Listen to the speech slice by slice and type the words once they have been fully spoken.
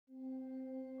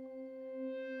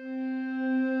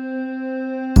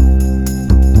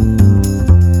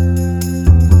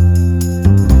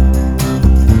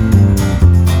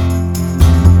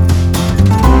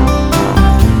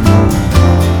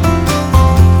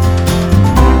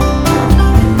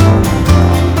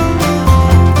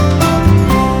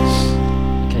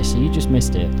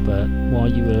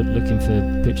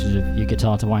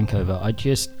guitar to wank over. I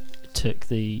just took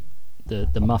the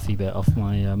muffy bit off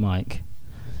my mic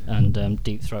and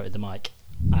deep throated the mic,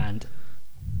 and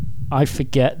I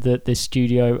forget that this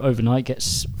studio overnight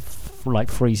gets like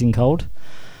freezing cold,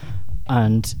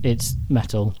 and it's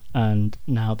metal, and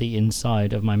now the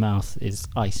inside of my mouth is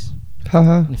ice.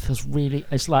 Haha. And it feels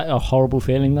it's like a horrible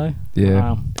feeling though. Yeah.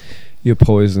 Wow. You're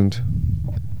poisoned.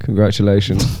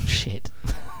 Congratulations. Shit.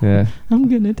 Yeah. I'm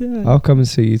gonna die. I'll come and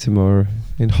see you tomorrow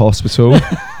in hospital.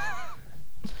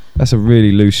 That's a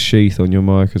really loose sheath on your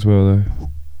mic as well, though.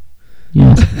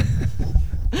 Yeah.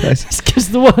 It's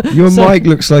 'cause your mic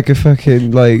looks like a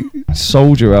fucking like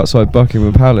soldier outside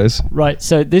Buckingham Palace. Right.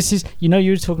 So this is, you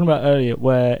were talking about earlier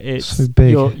where it's so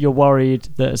big. You're worried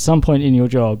that at some point in your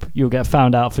job you'll get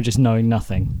found out for just knowing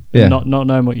nothing. Yeah. Not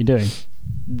knowing what you're doing.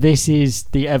 This is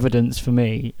the evidence for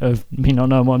me of me not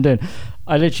knowing what I'm doing.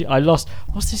 I lost,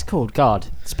 what's this called?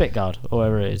 Spit guard, or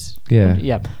whatever it is. Yeah.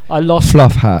 Yeah. I lost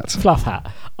Fluff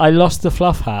hat. I lost the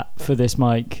fluff hat for this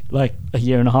mic like a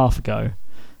year and a half ago.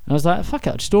 And I was like, fuck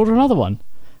it, I'll just order another one.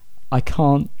 I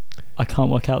can't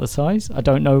work out the size. I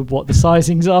don't know what the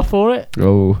sizings are for it.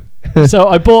 Oh. So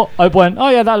I went, oh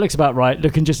yeah, that looks about right.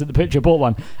 Looking just at the picture, I bought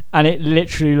one, and it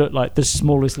literally looked like the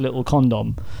smallest little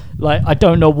condom. Like, I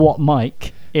don't know what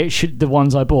mic the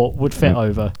ones I bought would fit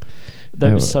over.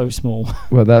 That was so small.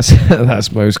 Well,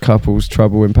 that's most couples'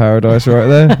 trouble in paradise right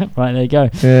there. Right, there you go.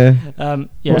 Yeah.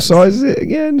 Yeah. What size is it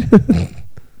again?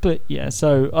 But yeah,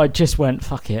 so I just went,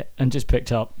 fuck it, and just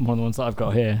picked up one of the ones that I've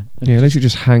got here. Yeah, at least it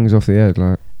just hangs off the head,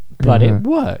 like. But it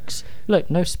works. Look,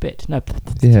 no spit, no.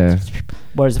 Yeah.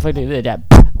 Whereas if I do that,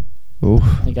 oh,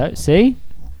 there you go. See?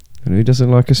 And who doesn't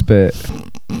like a spit?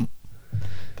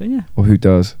 But yeah. Or who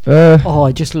does? Oh,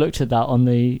 I just looked at that on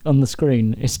the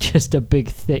screen. It's just a big,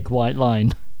 thick white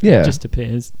line. Yeah. It just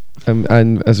appears.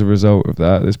 And as a result of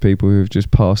that, there's people who've just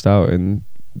passed out in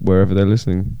wherever they're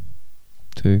listening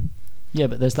to. Yeah,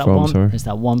 but there's that There's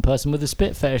that one person with a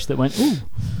spit fetish that went, ooh.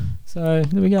 So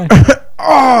there we go.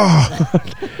 Oh,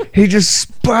 he just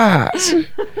spat.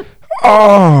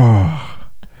 Oh,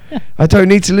 I don't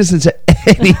need to listen to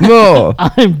any more.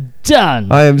 I'm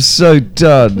done. I am so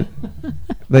done.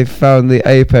 They found the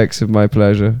apex of my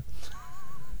pleasure.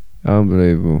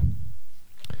 Unbelievable.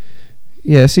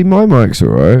 Yeah, see, my mic's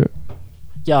alright.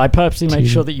 Yeah, I purposely make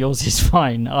sure that yours is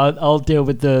fine. I'll deal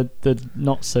with the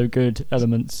not so good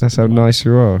elements. That's how nice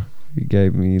you are. You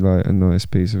gave me like a nice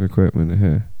piece of equipment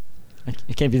here.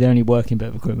 It can't be the only working bit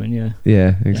of equipment, yeah.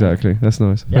 Yeah, exactly. Yeah. That's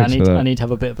nice. Yeah, Thanks I need to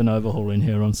have a bit of an overhaul in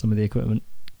here on some of the equipment.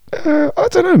 I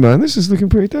don't know, man. This is looking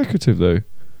pretty decorative, though.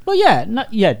 Well, yeah,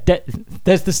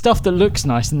 there's the stuff that looks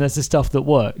nice and there's the stuff that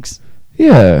works.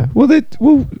 Yeah, well,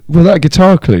 that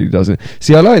guitar clearly doesn't.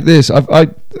 See, I like this. I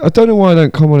don't know why I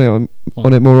don't comment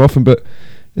on it more often, but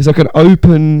it's like an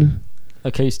open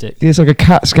acoustic. Yeah, it's like a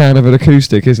CAT scan of an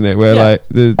acoustic, isn't it? Where like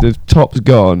the top's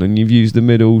gone and you've used the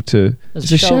middle to.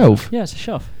 It's a shelf. Yeah, it's a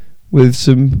shelf with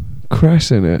some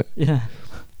cress in it. Yeah.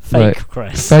 Fake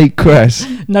cress. Fake cress.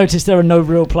 Notice there are no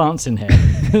real plants in here.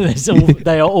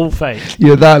 They are all fake.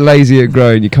 You're that lazy at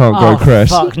growing, you can't grow cress.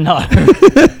 Fuck no.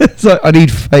 It's like, I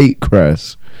need fake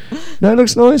cress. No, it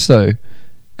looks nice though.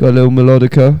 Got a little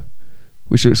melodica,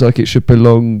 which looks like it should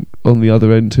belong on the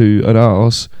other end to an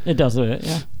arse. It does do it,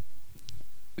 yeah.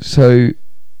 So,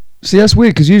 see, that's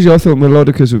weird because usually I thought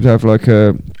melodicas would have like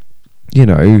a,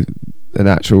 an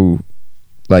actual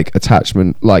like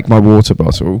attachment, like my water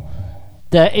bottle.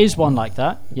 There is one like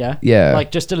that, yeah. Yeah.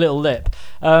 Like just a little lip.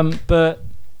 But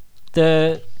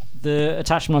the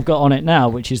attachment I've got on it now,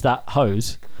 which is that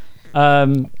hose,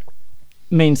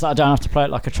 means that I don't have to play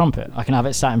it like a trumpet. I can have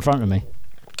it sat in front of me.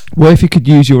 Well, if you could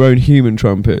use your own human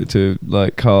trumpet to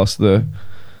like cast the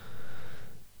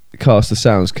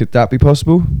sounds, could that be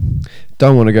possible?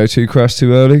 Don't want to go too crass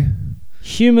too early.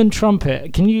 Human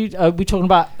trumpet. Can you? Are we talking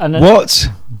about what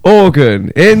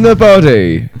organ in the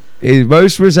body it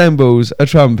most resembles a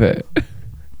trumpet?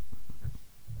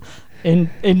 In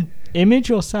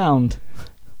image or sound?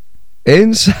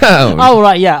 In sound. Oh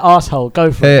right, yeah, arsehole.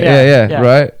 Go for it. Yeah.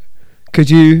 Right.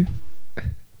 Could you?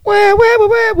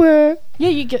 Where? Yeah,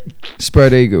 you get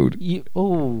spread eagled.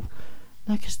 No,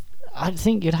 because I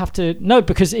think you'd have to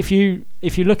because if you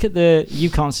look at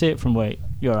you can't see it from where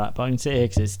you're at, but I can see it here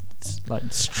because it's like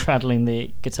straddling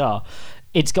the guitar.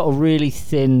 It's got a really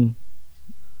thin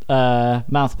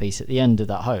mouthpiece at the end of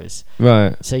that hose.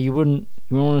 Right. So you wouldn't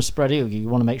want to spread eagle. You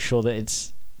want to make sure that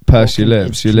it's purse your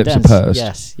lips. Your lips are pursed.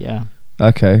 Yes. Yeah.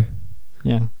 Okay.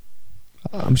 Yeah.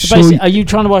 I'm so sure. Are you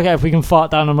trying to work out if we can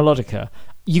fart down a melodica?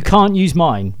 You can't use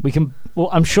mine. We can. Well,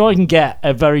 I'm sure I can get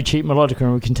a very cheap melodica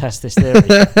and we can test this theory.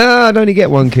 I'd only get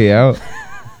one key out.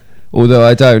 Although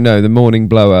I don't know, the morning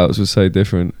blowouts were so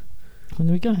different. Well,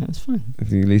 there we go. That's fine. I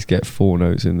think you at least get 4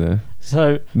 notes in there.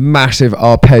 So massive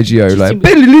arpeggio, Do you like.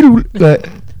 think like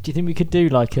do you think we could do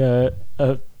like a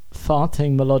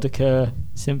farting melodica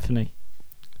symphony?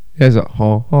 yeah, it's like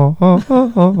ha ha ha ha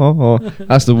ha ha ha.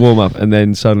 That's the warm up, and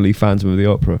then suddenly Phantom of the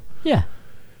Opera. Yeah.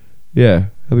 Yeah,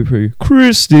 that'd be pretty.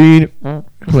 Christine,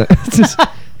 like, just,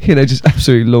 just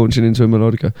absolutely launching into a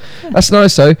melodica. That's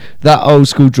nice though. That old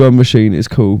school drum machine is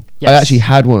cool. Yes. I actually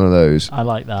had one of those. I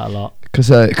like that a lot.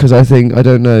 Because I think, I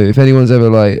don't know if anyone's ever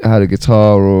like had a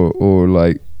guitar or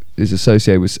like is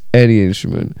associated with any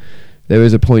instrument. There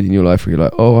is a point in your life where you're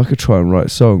like, oh, I could try and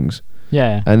write songs.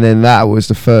 Yeah. And then that was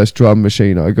the first drum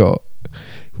machine I got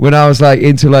when I was like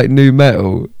into like new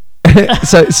metal.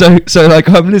 so like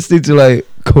I'm listening to like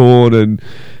Korn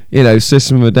and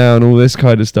System of a Down, all this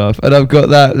kind of stuff, and I've got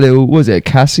that little, what was it, a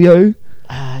Casio?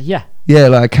 Yeah. Yeah,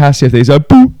 like a Casio thing. It's like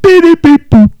boop, beep, beep,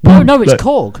 boop, boop. No, it's like,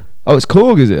 Korg. Oh, it's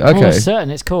Korg, is it? Okay. I'm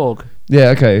certain it's Korg. Yeah,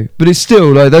 okay, but it's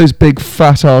still like those big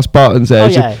fat ass buttons there. Oh,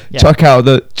 yeah. Chuck out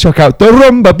the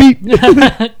rumba beat.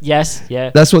 Yes,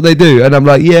 yeah. That's what they do, and I'm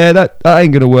like, yeah, that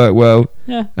ain't gonna work well.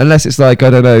 Yeah. Unless it's like, I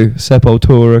don't know,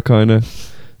 Sepultura kind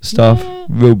of stuff, Yeah.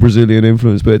 real Brazilian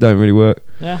influence, but it don't really work.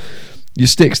 Yeah. Your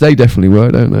sticks, they definitely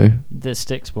work, don't they? The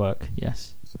sticks work,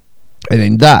 yes. And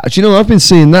then that, do you know, I've been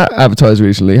seeing that advertised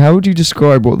recently. How would you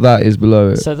describe what that is below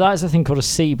it? So that is a thing called a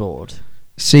seaboard.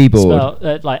 Seaboard.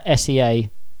 Spelled, like SEA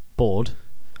board.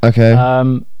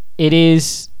 Okay. It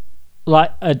is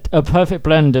like a perfect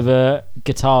blend of a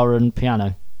guitar and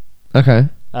piano. Okay.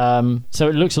 So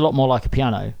it looks a lot more like a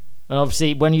piano. And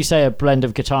obviously, when you say a blend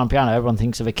of guitar and piano, everyone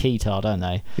thinks of a keytar, don't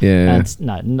they? Yeah. And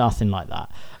no, nothing like that.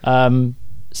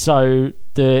 So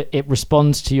it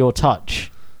responds to your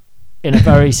touch in a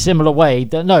very similar way.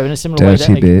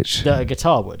 That a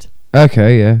guitar would.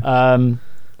 Okay, yeah.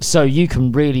 So you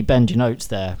can really bend your notes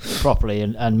there properly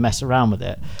and mess around with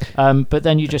it. But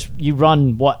then you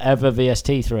run whatever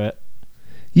VST through it.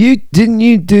 Didn't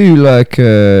you do like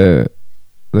a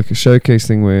showcase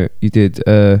thing where you did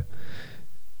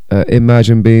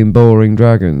Imagine Being Boring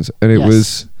Dragons, and it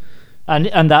was and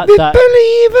that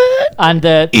believe it, and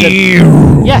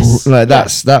yes, like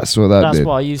that's what that did. That's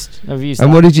what I've used. And that.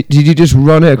 what did you just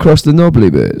run it across the knobbly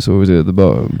bits, or was it at the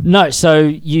bottom? No, so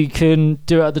you can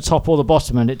do it at the top or the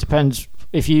bottom, and it depends.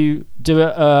 If you do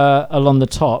it along the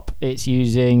top, it's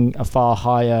using a far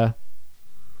higher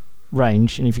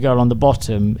range, and if you go along the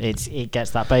bottom, it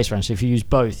gets that bass range. So if you use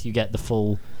both, you get the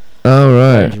full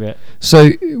range of it.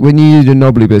 So when you do the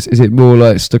knobbly bits, is it more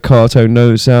like staccato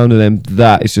note sound, and then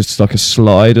that is just like a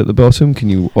slide at the bottom? Can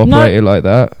you operate it like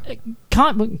that?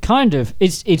 Kind of.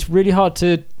 It's really hard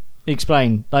to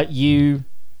explain. Like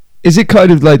Is it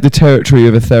kind of like the territory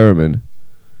of a theremin?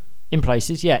 In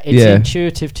places, yeah. It's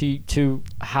intuitive to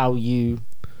how you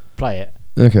play it.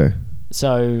 Okay.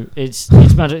 So it's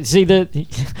magic.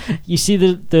 You see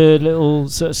the little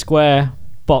sort of square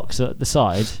box at the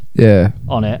side. Yeah.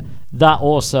 On it, that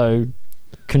also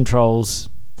controls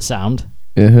the sound.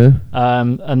 Uh-huh.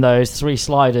 And those 3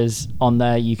 sliders on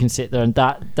there, you can sit there, and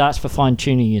that's for fine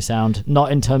tuning your sound,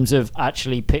 not in terms of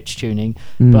actually pitch tuning,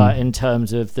 but in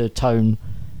terms of the tone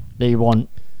that you want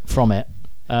from it.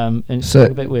 And it's a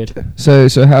bit weird. So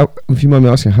how, if you mind me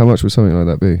asking, how much would something like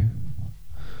that be?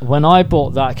 When I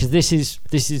bought that, because this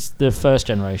is the first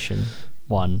generation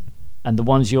one, and the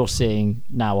ones you're seeing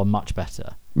now are much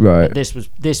better. Right. This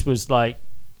was like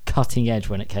cutting edge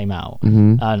when it came out,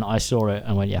 and I saw it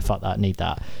and went, yeah, fuck that, need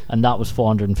that, and that was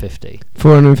 450.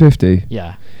 450.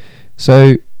 Yeah.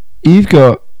 So you've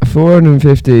got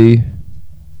 450.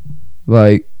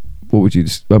 Like, what would you?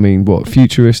 What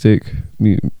futuristic?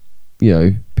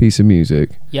 Piece of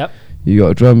music. Yep. You got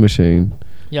a drum machine.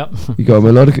 Yep. You got a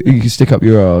melodic you can stick up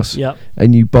your ass. Yep.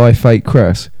 And you buy fake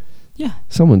crest. Yeah.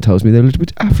 Someone tells me they're a little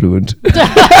bit affluent.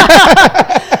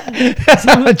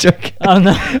 I'm joking. Oh,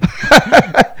 no.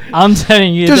 I'm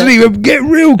telling you. Doesn't even get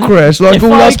real crest like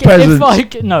all us peasants.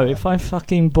 If I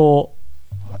fucking bought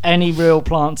any real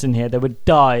plants in here, they would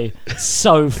die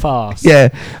so fast. Yeah.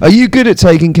 Are you good at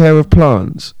taking care of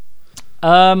plants?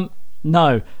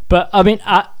 No, but I mean,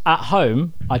 at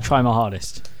home, I try my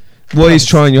hardest. What is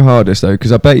trying your hardest though?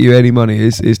 Because I bet you any money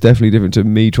is definitely different to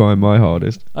me trying my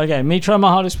hardest. Okay, me trying my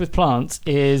hardest with plants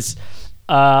is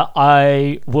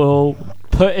I will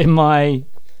put in my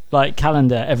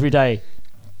calendar every day,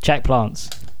 check plants.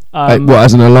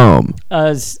 As an alarm?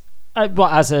 As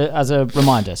a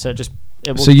reminder. So it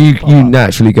will you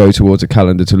naturally go towards a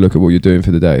calendar to look at what you're doing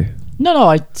for the day. No,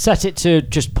 I set it to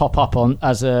just pop up on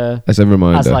as a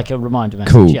reminder, as like a reminder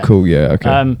message. Cool, yeah,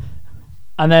 okay.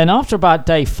 And then after about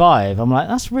day 5, I'm like,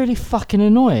 that's really fucking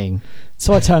annoying.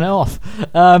 So I turn it off.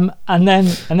 And then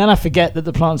I forget that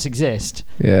the plants exist.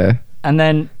 Yeah. And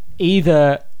then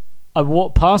either I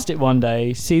walk past it one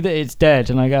day, see that it's dead,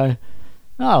 and I go,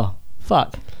 oh,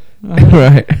 fuck.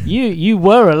 Right. You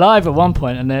were alive at one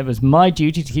point, and it was my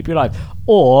duty to keep you alive.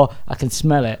 Or I can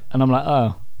smell it, and I'm like,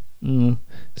 oh.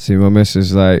 See, my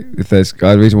missus, like, if there's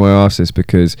the reason why I asked this,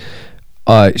 because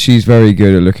she's very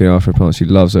good at looking after plants. She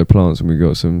loves her plants, and we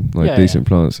got some decent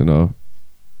plants in our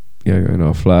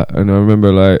flat. And I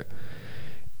remember, like,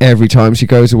 every time she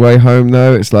goes away home,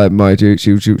 though, it's like my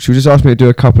duty. She'll just ask me to do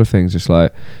a couple of things, just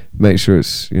like make sure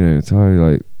it's tidy,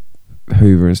 like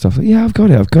Hoover and stuff. Like, yeah, I've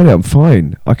got it. I'm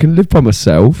fine. I can live by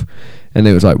myself. And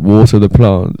it was like water the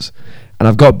plants, and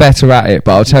I've got better at it.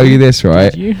 But I'll tell you this,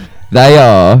 right? They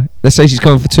are. Let's say she's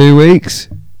gone for 2 weeks.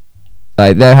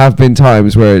 Like, there have been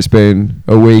times where it's been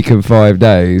a week and 5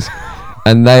 days,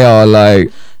 and they are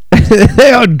like,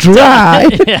 they are dry.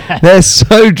 Yeah. They're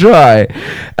so dry.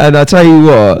 And I tell you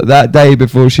what, that day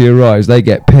before she arrives, they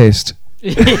get pissed.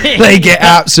 They get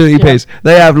absolutely pissed.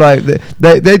 They have like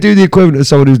they do the equivalent of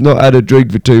someone who's not had a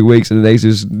drink for 2 weeks and they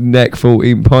just neck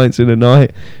 14 pints in a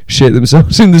night, shit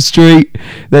themselves in the street.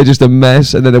 They're just a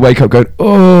mess, and then they wake up going,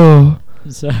 oh.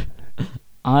 So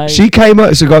she came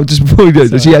out. So just before we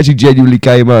do, she actually genuinely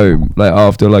came home like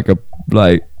after like a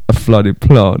flooded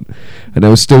plant, and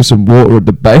there was still some water at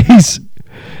the base,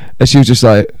 and she was just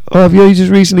like, oh, have you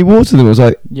just recently watered them? I was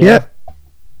like, yeah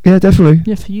definitely.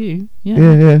 Yeah, for you.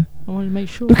 Yeah. I want to make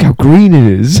sure. Look how green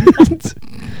it is.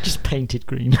 Just painted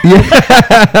green. Yeah,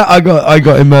 I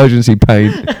got emergency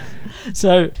paint.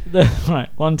 So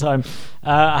one time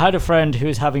I had a friend who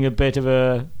was having a bit of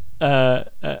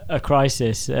a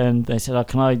crisis, and they said, oh,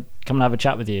 can I come and have a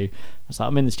chat with you? I was like,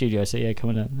 I'm in the studio. So yeah,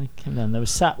 come on down. They came down. They were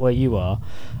sat where you are,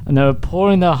 and they were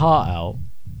pouring their heart out,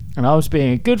 and I was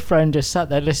being a good friend, just sat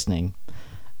there listening,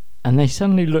 and they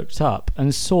suddenly looked up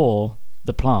and saw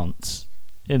the plants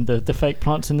in the fake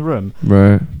plants in the room.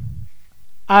 Right.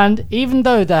 And even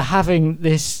though they're having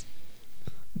this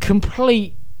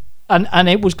complete and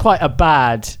it was quite a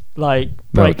bad like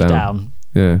breakdown,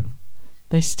 yeah,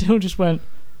 they still just went,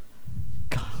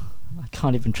 God, I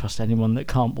can't even trust anyone that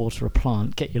can't water a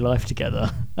plant. Get your life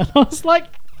together. And I was like,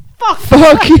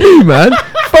 fuck you, man.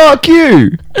 Fuck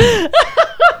you.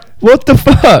 What the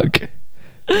fuck?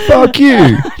 Fuck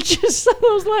you.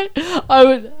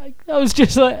 I was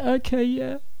just like, okay,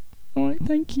 yeah, all right,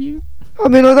 thank you. I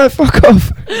mean, I don't, fuck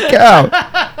off. Get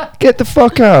out. Get the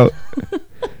fuck out.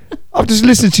 I've just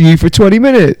listened to you for 20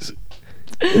 minutes.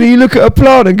 And then you look at a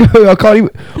plant and go, I can't even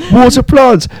water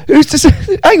plants. Who's to say?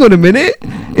 Hang on a minute.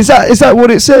 Is that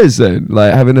what it says then?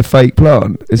 Like having a fake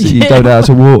plant is that you don't know how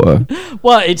to water?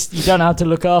 Well, you don't know how to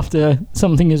look after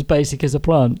something as basic as a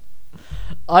plant.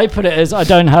 I put it as I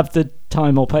don't have the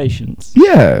time or patience.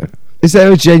 Yeah. Is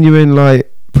there a genuine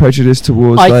like prejudice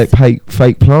towards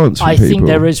fake plants from people? I think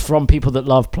there is, from people that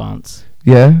love plants.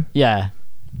 Yeah? Yeah.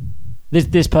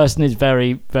 This person is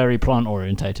very, very plant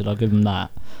orientated. I'll give them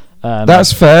that.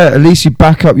 That's fair. At least you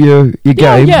back up your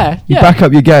game. Yeah. You back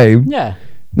up your game. Yeah.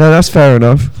 No, that's fair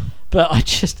enough. But I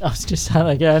was just sat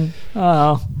again.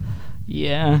 Oh,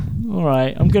 yeah. All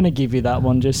right. I'm going to give you that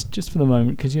one just for the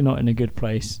moment because you're not in a good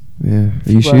place. Yeah.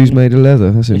 Are your shoes made of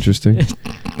leather? That's interesting.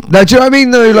 No, do you know what I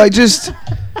mean though? Like just...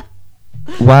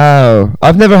 Wow.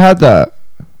 I've never had that.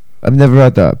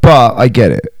 But I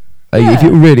get it. Like, if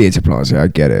you're really into plants, I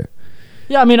get it.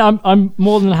 Yeah, I mean, I'm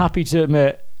more than happy to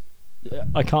admit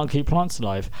I can't keep plants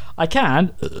alive. I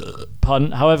can,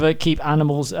 pardon, however, keep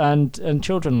animals and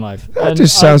children alive. That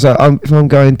just sounds like if I'm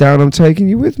going down, I'm taking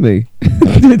you with me.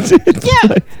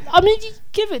 Yeah, I mean, you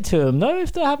give it to them, though,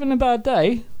 if they're having a bad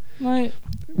day. Like,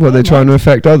 well, they're trying to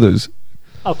affect others.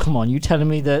 Oh, come on, you telling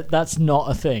me that's not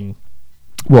a thing?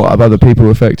 What, of other people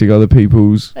affecting other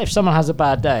people's... If someone has a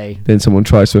bad day... Then someone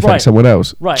tries to affect someone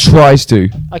else. Right. Tries to.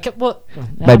 What?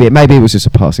 Maybe it was just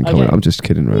a passing comment. I'm just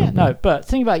kidding around. Yeah, no, but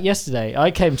think about yesterday. I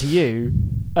came to you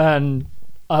and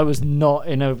I was not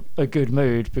in a good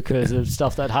mood because of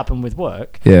stuff that happened with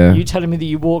work. Yeah. You telling me that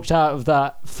you walked out of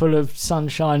that full of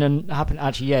sunshine and happened...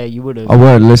 Actually, yeah, you would have. I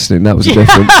weren't listening. That was a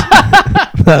difference.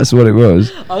 That's what it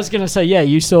was. I was going to say, yeah,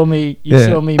 you saw me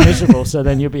miserable, so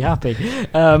then you'll be happy.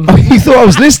 Oh, you thought I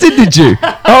was listening, did you?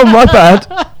 Oh, my bad.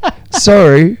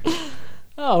 Sorry.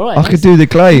 Oh, right. I could do the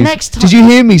glaze. Next time. Did you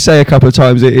hear me say a couple of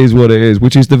times it is what it is,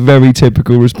 which is the very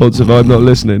typical response of I'm not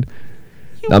listening?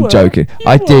 I'm joking.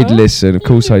 I did listen. Of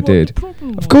course I did.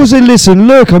 Of course I listen.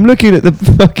 Look, I'm looking at the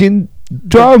fucking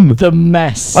drum. The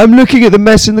mess. I'm looking at the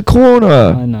mess in the corner.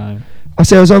 I know. I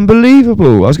said it was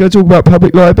unbelievable. I was going to talk about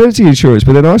public liability insurance,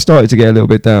 but then I started to get a little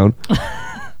bit down.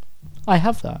 I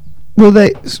have that. Well,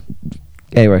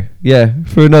 anyway, yeah,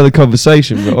 for another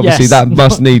conversation. But obviously,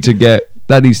 Yes. that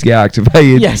needs to get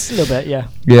activated. Yes, a little bit, yeah.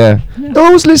 Yeah. No, I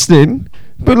was listening,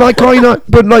 but like I know,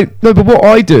 but like no, but what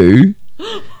I do.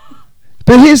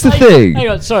 But here's the thing. Hang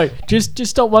on, sorry. Just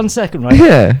stop 1 second, right?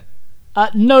 Yeah.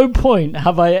 At no point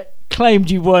have I claimed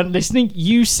you weren't listening.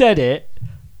 You said it.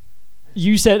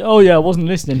 You said, "Oh yeah, I wasn't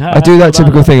listening." I do that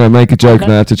typical thing. I make a joke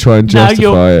and I have to try and Now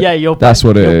justify it. Yeah, you're That's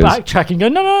what it you're is. backtracking. Go,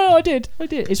 no, I did.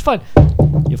 It's fine.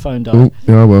 Your phone died. Oh,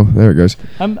 yeah, well, there it goes.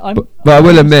 I'm But I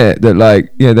will admit that,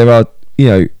 like, there are,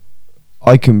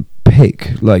 I can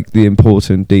pick like the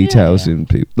important details Yeah. in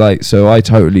people. Like, so I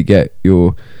totally get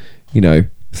your,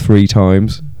 3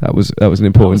 times. That was an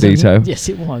important detail. Yes,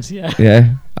 it was. Yeah.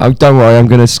 Yeah. Don't worry. I'm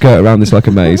gonna skirt around this like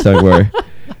a maze. Don't worry.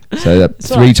 So that It's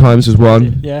 3 alright. times was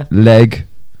 1. Yeah. Leg.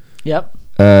 Yep.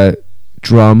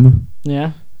 Drum.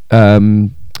 Yeah.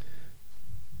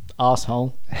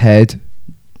 Arsehole. Head.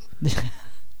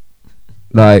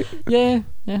 Like Yeah.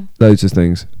 Yeah. loads of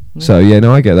things. So yeah,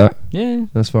 no, I get that. Yeah.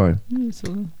 That's fine. It's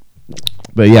all right.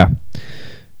 But yeah.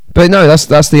 But no,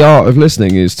 that's the art of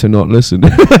listening, is to not listen.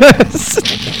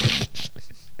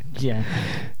 Yeah.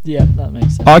 Yeah, that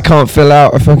makes sense. I can't fill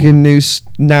out a fucking new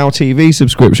Now TV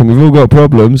subscription. We've all got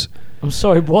problems. I'm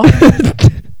sorry, what?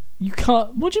 You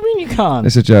can't. What do you mean you can't?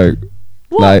 It's a joke.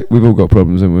 What? Like, we've all got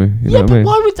problems, haven't we? You Yeah, know what but I mean?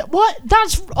 why would that? What?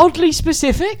 That's oddly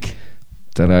specific.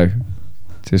 Don't know.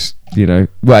 Just,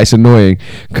 well, it's annoying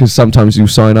because sometimes you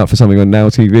sign up for something on Now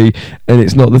TV and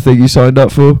it's not the thing you signed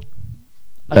up for.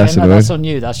 That's Okay, no, annoying. that's on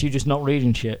you. That's you just not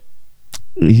reading shit.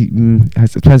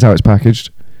 It depends how it's packaged.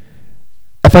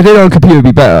 If I did it on a computer, it'd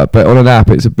be better, but on an app,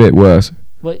 it's a bit worse.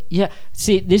 Well, yeah.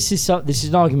 See, this is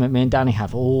an argument me and Danny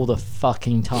have all the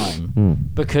fucking time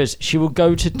because she will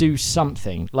go to do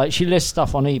something, like she lists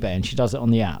stuff on eBay and she does it on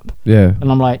the app, Yeah.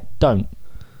 and I'm like, don't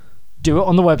do it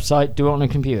on the website, do it on a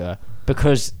computer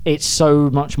because it's so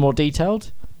much more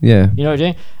detailed. Yeah. You know what I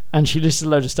mean? And she listed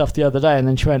a load of stuff the other day, and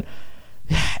then she went,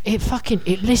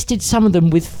 it listed some of them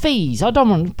with fees. I don't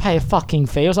want to pay a fucking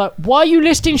fee. I was like, why are you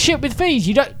listing shit with fees?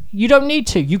 You don't need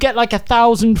to. You get like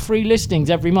 1,000 free listings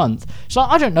every month. It's like,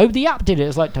 I don't know, the app did it.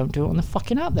 It's like, don't do it on the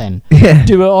fucking app then. Yeah.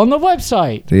 Do it on the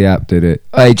website. The app did it.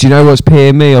 Hey, do you know what's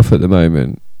peeing me off at the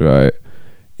moment? Right.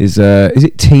 Is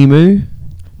it Temu?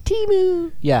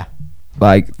 Temu. Yeah.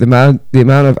 Like the amount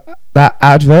of that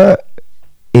advert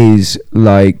is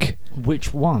like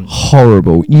Which one?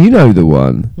 horrible. You know the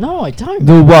one. No, I don't.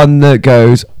 The one that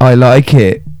goes, I like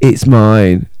it, it's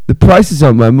mine. The price is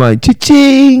on my mind.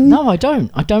 Cha-ching! No, I don't.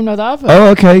 I don't know that advert. Oh,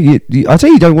 okay. I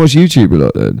tell you don't watch YouTube a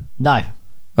lot then. No.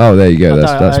 Oh, there you go. I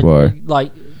That's don't. why.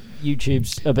 Like,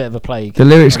 YouTube's a bit of a plague. The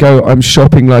lyrics go, I'm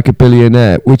shopping like a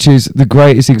billionaire, which is the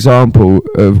greatest example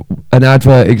of an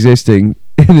advert existing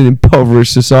in an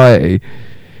impoverished society.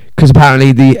 Because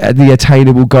apparently the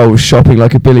attainable goal is shopping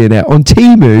like a billionaire on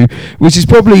Temu, which is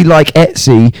probably like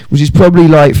Etsy, which is probably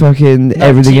like fucking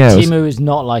everything else. Temu is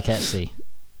not like Etsy.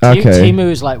 Okay. Temu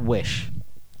is like Wish.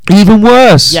 Even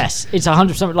worse. Yes, it's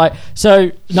 100% like.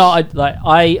 So no,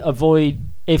 I avoid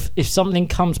if something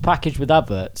comes packaged with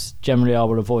adverts. Generally, I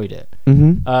will avoid it.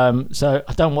 Mm-hmm. So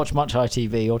I don't watch much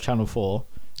ITV or Channel 4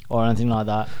 or anything like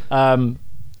that.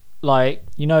 Like,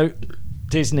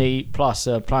 Disney Plus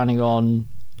are planning on,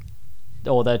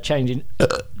 or they're changing.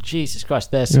 Jesus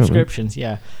Christ, their subscriptions.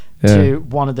 Yeah. To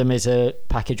one of them is a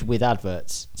package with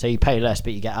adverts, so you pay less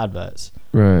but you get adverts.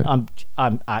 Right.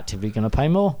 I'm actively going to pay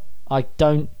more. I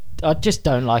just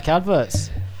don't like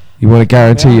adverts. You want to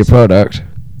guarantee your product.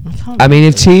 I mean,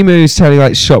 if Temu's telling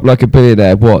like shop like a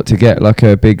billionaire, what, to get like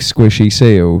a big squishy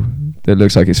seal that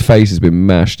looks like its face has been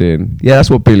mashed in? Yeah,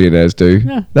 that's what billionaires do.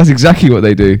 Yeah. That's exactly what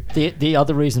they do. The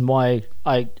other reason why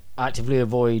I actively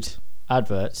avoid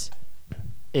adverts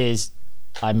is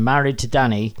I'm married to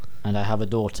Danny and I have a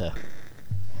daughter.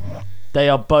 They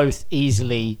are both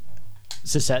easily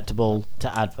susceptible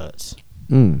to adverts.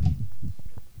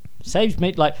 Saves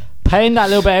me, like, paying that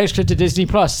little bit extra to Disney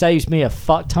Plus saves me a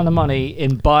fuck ton of money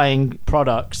in buying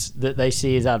products that they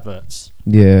see as adverts.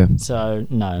 Yeah. So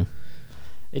no,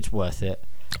 it's worth it.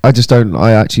 I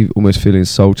actually almost feel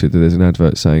insulted that there's an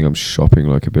advert saying I'm shopping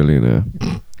like a billionaire.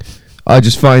 I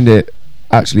just find it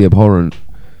actually abhorrent.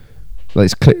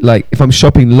 Like, like if I'm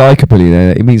shopping like a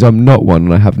billionaire, it means I'm not one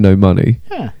and I have no money.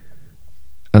 Yeah.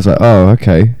 I was like, oh,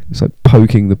 okay. It's like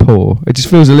poking the poor. It just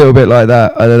feels a little bit like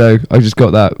that. I don't know. I just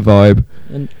got that vibe.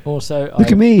 And also,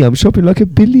 Look at me. I'm shopping like a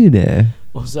billionaire.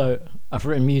 Also, I've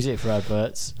written music for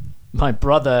adverts. My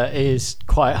brother is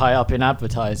quite high up in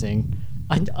advertising.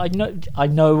 I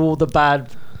know all the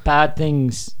bad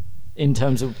things in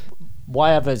terms of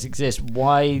why adverts exist,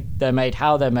 why they're made,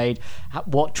 how they're made,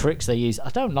 what tricks they use. I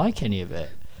don't like any of it.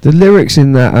 The lyrics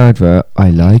in that advert, I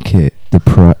like it.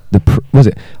 Was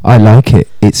it? I like it.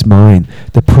 It's mine.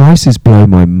 The prices blow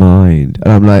my mind,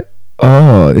 and I'm like,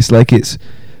 oh, it's like it's.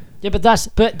 Yeah, but that's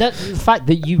the fact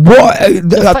that you. What?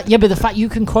 But the fact you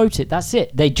can quote it. That's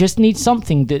it. They just need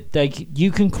something that you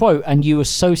can quote and you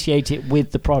associate it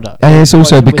with the product. And it's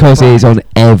also Quote it with because the it's brand.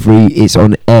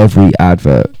 on every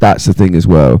advert. That's the thing as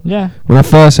well. Yeah. When I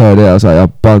first heard it, I was like,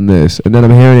 I've done this, and then I'm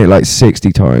hearing it like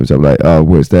 60 times. I'm like, oh,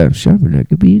 what's there? Shopping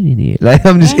like a billionaire. Like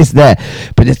I'm just, it's there.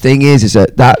 But the thing is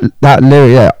that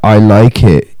lyric, yeah, I like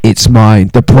it. It's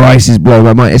mine. The prices blow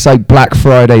my mind. It's like Black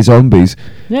Friday zombies.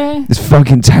 Yeah. It's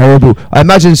fucking terrible. I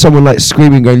imagine someone like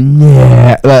screaming, going,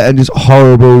 yeah, like, and just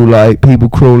horrible, like people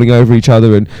crawling over each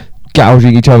other and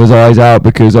gouging each other's eyes out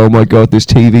because, oh my god, this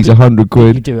TV's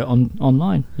 £100. You do it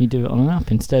online. You do it on an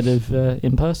app instead of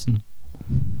in person.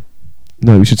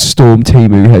 No, we should storm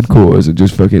Temu headquarters and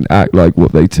just fucking act like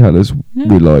what they tell us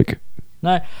we like.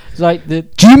 No, it's like the.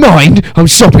 Do you mind? I'm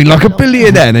shopping like a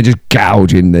billionaire, and they're just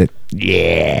gouging the.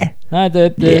 Yeah. No,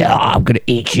 Yeah, I'm gonna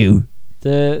eat you.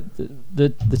 The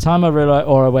time I realized,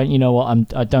 or I went, you know what,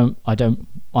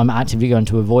 I'm actively going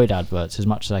to avoid adverts as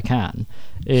much as I can,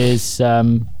 is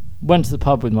went to the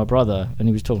pub with my brother and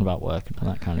he was talking about work and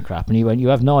that kind of crap, and he went, you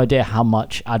have no idea how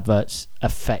much adverts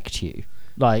affect you,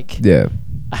 like Yeah.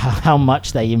 how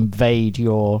much they invade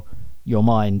your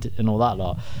mind and all that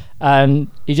lot. And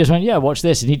he just went, yeah, watch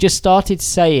this, and he just started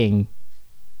saying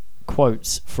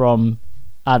quotes from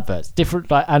adverts, different,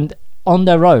 like, and on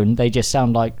their own they just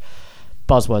sound like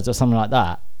buzzwords or something like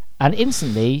that, and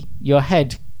instantly your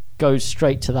head goes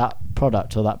straight to that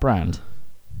product or that brand.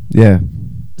 Yeah.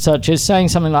 Such as saying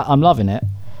something like, I'm loving it.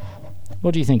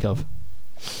 What do you think of?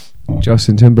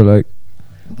 Justin Timberlake.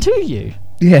 Do you?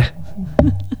 Yeah.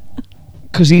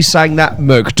 Because he sang that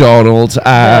McDonald's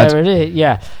ad. There it is,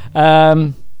 yeah.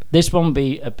 This one will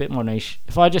be a bit more niche.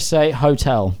 If I just say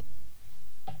hotel.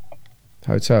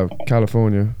 Hotel,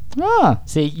 California.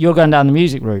 See, you're going down the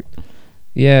music route.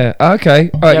 Yeah.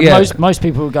 Okay. Yeah. Most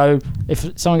people would go,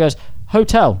 if someone goes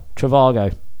hotel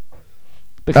Trivago.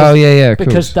 Oh yeah.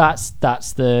 Because that's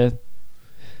the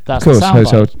Of course, the sound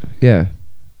hotel. bite. Yeah.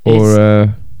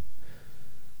 Or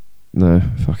no,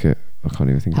 fuck it. I can't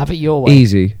even think. Have it your way.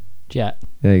 Easy. Yeah.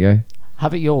 There you go.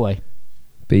 Have it your way.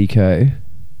 BK.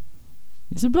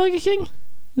 Is it Burger King?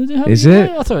 Is Your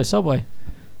it? Way? I thought it was Subway.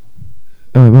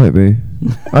 Oh, it might be.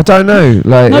 I don't know.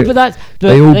 Like No, but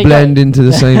they all blend into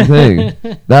the same thing.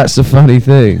 That's the funny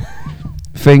thing.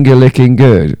 Finger licking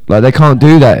good. Like they can't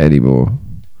do that anymore.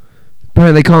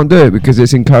 Apparently they can't do it because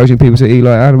it's encouraging people to eat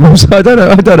like animals. I don't know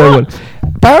what.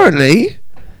 Apparently,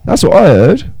 that's what I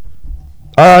heard.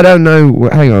 I don't know.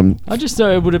 Hang on. I just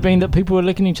thought it would have been that people were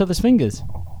licking each other's fingers.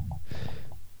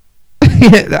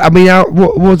 Yeah, I mean,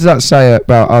 what does that say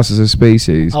about us as a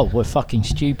species? Oh, we're fucking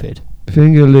stupid.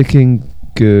 Finger licking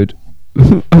good.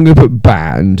 I'm gonna put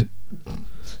banned.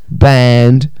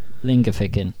 Linger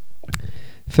ficking.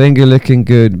 Finger licking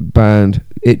good. Banned.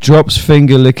 It drops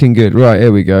finger licking good. Right,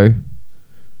 here we go.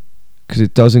 Because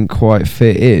it doesn't quite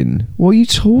fit in. What are you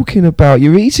talking about?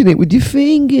 You're eating it with your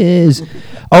fingers.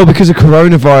 Oh, because of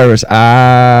coronavirus.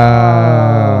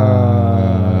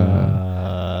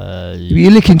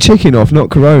 You're licking chicken off, not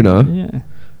corona. Yeah.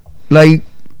 Like,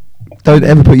 don't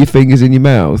ever put your fingers in your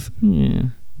mouth. Yeah.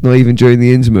 Not even during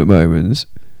the intimate moments.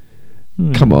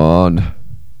 Hmm. Come on.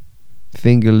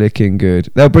 Finger licking good.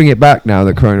 They'll bring it back now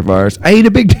that coronavirus ain't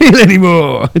a big deal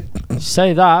anymore.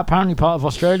 Say that. Apparently part of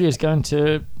Australia is going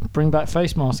to bring back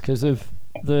face masks because of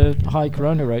the high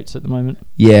corona rates at the moment.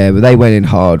 Yeah, but they went in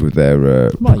hard with their Well,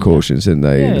 precautions, didn't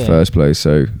they, in the first place?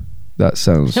 So that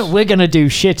sounds... We're going to do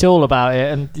shit all about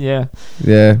it, and yeah.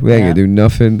 Yeah, we ain't going to do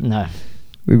nothing. No.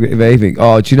 If anything.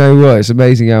 Oh, do you know what? It's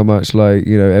amazing how much, like,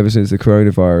 you know, ever since the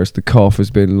coronavirus, the cough has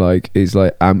been, like, is,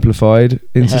 like, amplified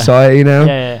in society now.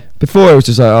 Yeah. Before it was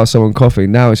just like, oh, someone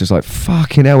coughing. Now it's just like,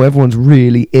 fucking hell, everyone's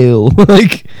really ill.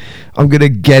 Like, I'm going to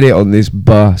get it on this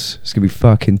bus. It's going to be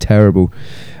fucking terrible.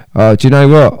 Do you know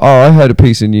what? Oh, I heard a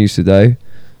piece of news today.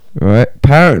 Right.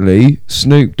 Apparently,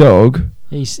 Snoop Dogg...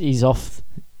 He's off...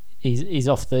 He's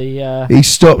off the... he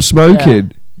stopped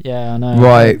smoking. Yeah, I know.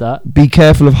 Right. That. Be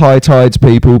careful of high tides,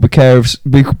 people. Beware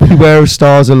of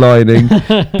stars aligning.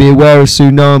 Be aware of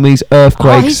tsunamis,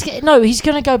 earthquakes. He's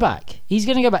going to go back. He's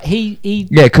going to go back.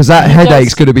 Yeah, because that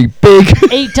headache's going to be big.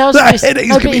 He does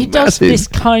he does this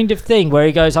kind of thing where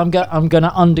he goes, I'm going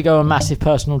to undergo a massive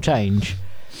personal change,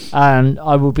 and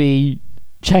I will be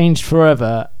changed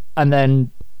forever, and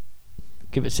then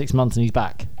give it 6 months and he's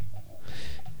back.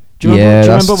 Do you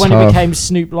remember when he became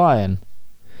Snoop Lion?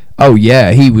 Oh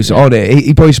yeah, he was on it.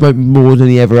 He probably smoked more than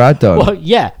he ever had done. Well,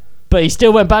 yeah, but he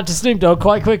still went back to Snoop Dogg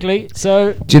quite quickly.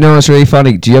 So Do you know what's really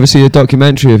funny? Do you ever see a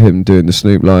documentary of him doing the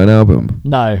Snoop Lion album?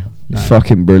 no.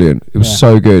 Fucking brilliant. It was Yeah.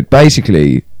 so good.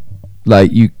 Basically, like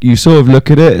you sort of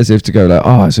look at it as if to go like,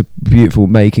 oh, it's a beautiful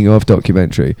making of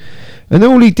documentary, and then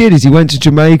all he did is he went to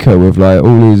Jamaica with like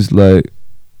all his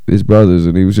brothers,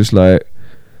 and he was just like,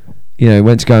 you know,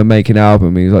 went to go and make an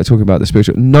album. He was like talking about the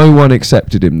spiritual. No one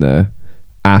accepted him there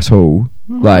at all.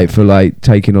 Like for like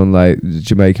taking on like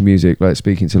Jamaican music, like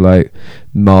speaking to like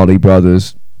Marley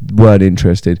Brothers, weren't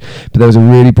interested. But there was a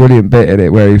really brilliant bit in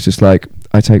it where he was just like,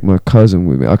 I take my cousin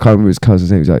with me. I can't remember his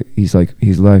cousin's name. He's like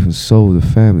his life and soul of the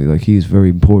family. Like he is a very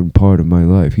important part of my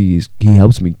life. He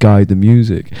helps me guide the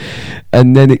music.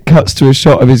 And then it cuts to a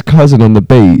shot of his cousin on the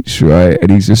beach, right?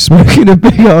 And he's just smoking a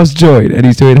big ass joint, and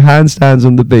he's doing handstands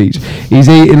on the beach. He's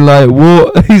eating like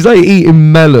what? He's like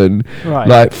eating melon, Right.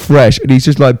 like fresh, and he's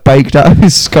just like baked out of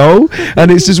his skull.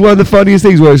 And it's just one of the funniest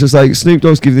things where it's just like Snoop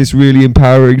Dogg's giving this really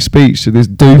empowering speech to this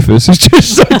doofus. It's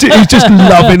just he's just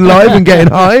loving life and getting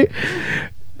high.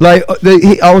 Like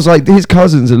I was like, his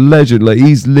cousin's a legend. Like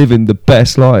he's living the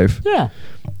best life. Yeah.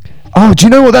 Oh, do you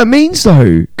know what that means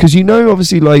though? Because you know,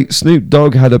 obviously, like Snoop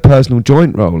Dogg had a personal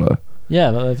joint roller.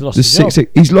 Yeah, but they've lost The the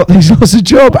job. he's lost a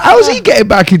job. How's he getting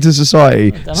back into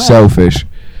society? dunno. Selfish.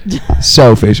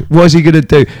 Selfish. What's he gonna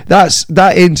do?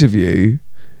 That interview.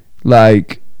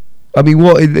 Like, I mean,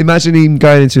 what? Imagine him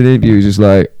going into an interview, just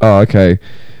like, oh, okay.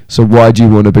 So why do you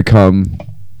want to become?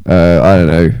 I don't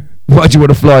know. Why do you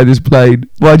want to fly this plane?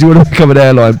 Why do you want to become an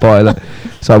airline pilot?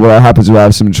 So, well, I happen to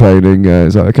have some training.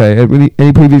 It's like, okay,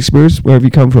 any previous experience? Where have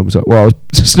you come from? So, well, I was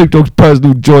Snoop Dogg's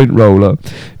personal joint roller.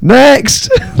 Next!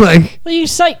 Like, Well, you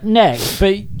say next,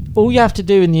 but all you have to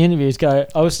do in the interview is go,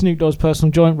 I was Snoop Dogg's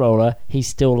personal joint roller. He's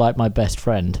still like my best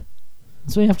friend.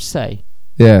 That's what you have to say.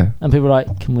 yeah. And people are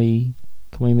like, can we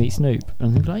meet Snoop?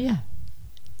 And I'm like, yeah,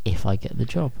 if I get the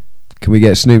job. Can we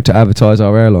get Snoop to advertise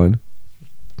our airline?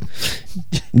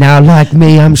 Now, like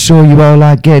me, I'm sure you all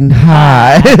like getting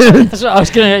high. That's what I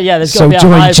was gonna. Yeah, there's got So to be a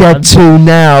high join one. Jet2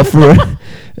 now for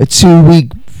a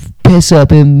 2-week piss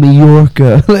up in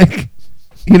Mallorca. Like,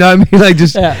 you know what I mean? Like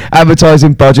just Yeah.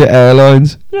 advertising budget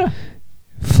airlines. Yeah.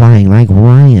 Flying like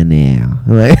Ryanair.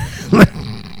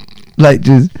 Like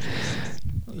just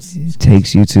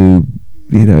takes you to,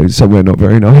 you know, somewhere not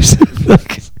very nice.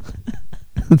 Like,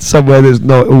 somewhere that's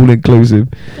not all inclusive.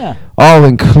 Yeah. All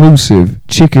inclusive.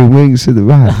 Chicken wings to the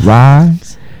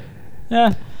right.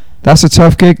 Yeah. That's a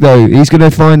tough gig though. He's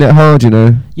gonna find it hard, you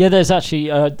know. Yeah. There's actually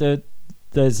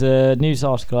there's a news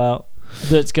article out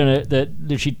that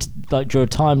literally like drew a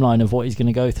timeline of what he's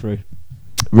gonna go through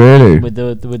Really? with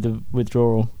the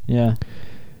withdrawal. Yeah.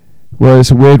 Well,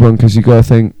 it's a weird one because you gotta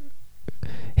think.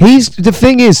 The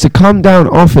thing is, to come down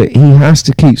off it, he has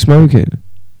to keep smoking.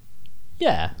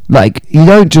 Yeah. Like, you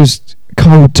don't just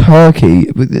cold turkey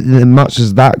as much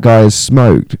as that guy has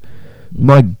smoked.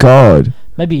 My God.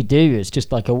 Maybe you do. It's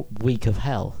just like a week of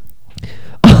hell.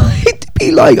 It'd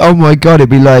be like, oh my God, it'd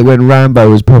be like when Rambo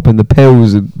was popping the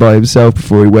pills by himself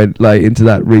before he went like into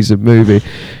that recent movie.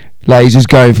 Like, he's just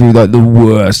going through like the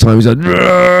worst time. He's like,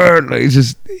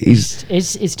 he's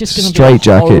It's just gonna Straight be a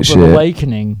jacket horrible shit.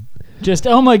 awakening. Just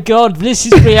oh my God, this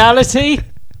is reality.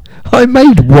 I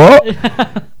made what?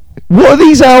 What are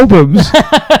these albums?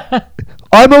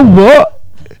 I'm a what?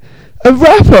 A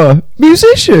rapper,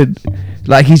 musician.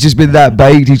 Like, he's just been that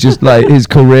baked. He's just like, his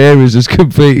career is just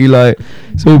completely like,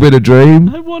 it's all been a dream.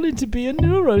 I wanted to be a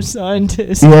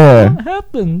neuroscientist. Yeah. What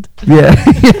happened? Yeah,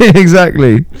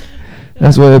 exactly.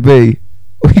 That's what it'd be.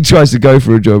 He tries to go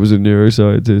for a job as a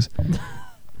neuroscientist.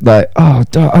 Like, I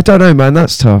don't know, man.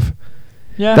 That's tough.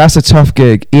 Yeah. That's a tough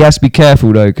gig. He has to be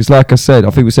careful though, because like I said, I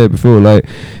think we said it before, like,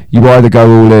 you either go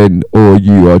all in or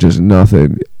you are just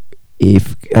nothing.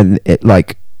 It's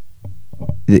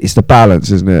the balance,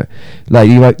 isn't it? Like,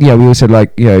 we all said,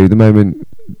 like, you know, the moment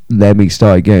Lemmy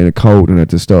started getting a cold and had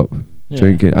to stop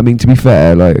drinking. I mean, to be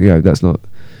fair, like, you know, that's not.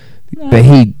 No. But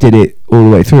he did it all the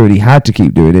way through, and he had to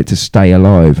keep doing it to stay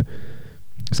alive.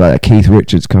 It's like a Keith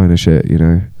Richards kind of shit, you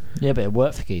know. Yeah, but it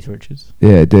worked for Keith Richards.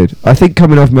 Yeah, it did. I think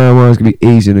coming off marijuana is gonna be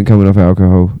easier than coming off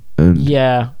alcohol, and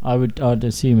Yeah, I'd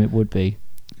assume it would be.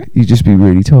 you'd just be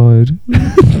really tired.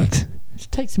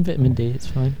 Just take some vitamin D. It's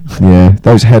fine. Yeah,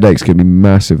 those headaches can be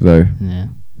massive though. Yeah.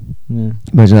 Yeah.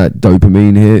 Imagine that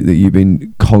dopamine hit that you've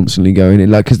been constantly going in,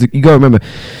 like, because you gotta remember,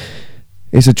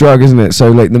 it's a drug, isn't it?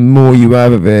 So like, the more you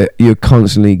have of it, you're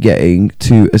constantly getting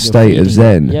to a state of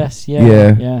zen. Yes. Yeah.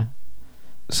 Yeah. Yeah.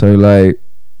 So like,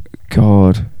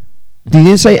 God, did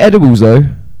you say edibles though?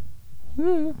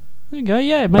 Yeah. There you go.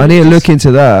 Yeah, I need to look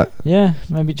into that. Yeah,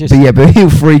 maybe just. But he'll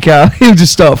freak out. He'll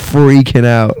just start freaking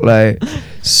out like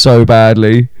so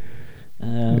badly.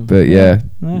 But yeah.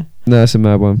 No, that's a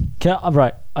mad one.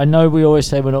 Right, I know we always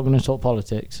say we're not going to talk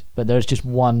politics, but there's just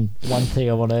one thing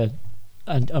I want to,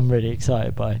 and I'm really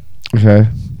excited by. Okay.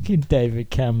 David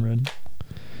Cameron.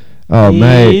 Oh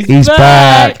mate, he's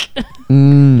back.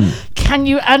 Can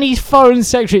you? And he's foreign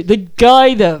secretary. The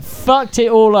guy that fucked it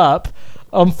all up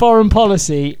on foreign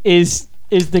policy is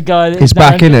the guy that is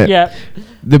back in it. Yeah.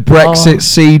 The Brexit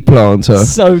seed planter.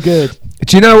 So good.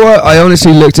 Do you know what? I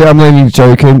honestly looked at. I'm not even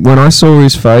joking. When I saw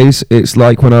his face, it's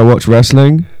like when I watch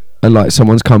wrestling and like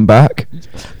someone's come back.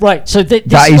 Right. So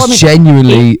that is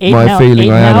genuinely my feeling.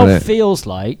 I had on it. It now feels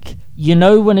like, you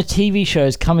know, when a TV show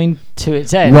is coming to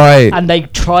its end, right? And they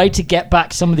try to get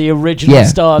back some of the original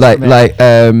stars. Like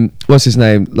what's his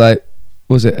name? Like,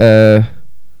 was it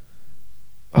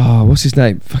what's his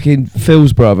name? Fucking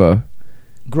Phil's brother.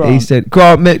 Grant. He said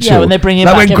Grant Mitchell. Yeah, when they bring him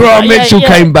back. When Grant Mitchell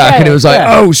came back, and it was like,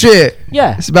 oh shit.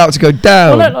 Yeah. It's about to go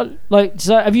down. Well,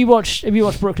 so have you watched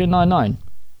Brooklyn Nine-Nine?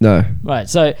 No. Right.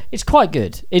 So it's quite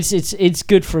good. It's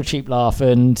good for a cheap laugh,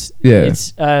 and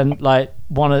it's like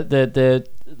one of the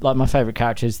like my favorite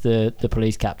character is the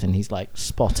police captain. He's like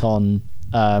spot on,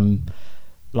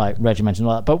 like regimented and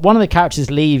all that. But one of the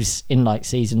characters leaves in like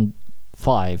season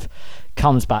 5,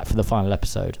 comes back for the final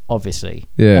episode, obviously,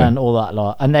 and all that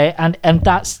lot. And they and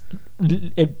that's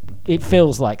it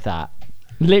feels like that.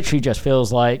 Literally just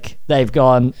feels like they've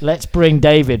gone, let's bring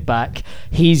David back.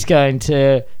 He's going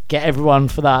to get everyone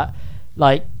for that,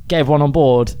 like get everyone on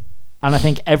board. And I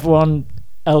think everyone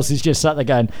else is just sat there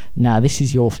going, nah, this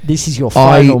is your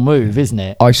final move, isn't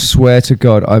it? I swear to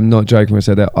God, I'm not joking when I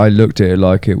said that. I looked at it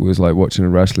like it was like watching a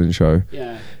wrestling show.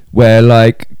 Yeah. Where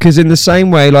like, because in the same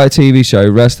way like a TV show,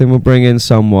 wrestling will bring in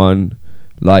someone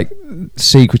like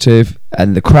secretive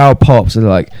and the crowd pops and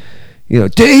like, you know,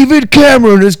 David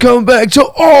Cameron has come back to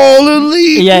All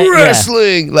Elite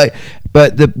Wrestling. Yeah. Like,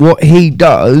 but what he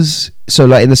does, so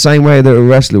like in the same way that a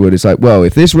wrestler would, it's like, well,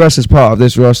 if this wrestler's part of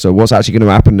this roster, what's actually going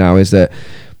to happen now is that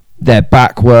their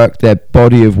back work, their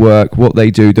body of work, what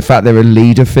they do, the fact they're a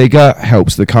leader figure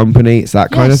helps the company. It's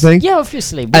that kind of thing. Yeah,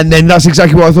 obviously. And then that's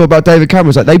exactly what I thought about David Cameron.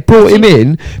 It's like they brought him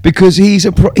in because he's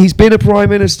been a prime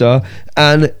minister,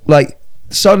 and like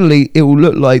suddenly it will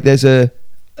look like there's a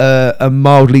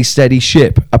mildly steady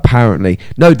ship. Apparently,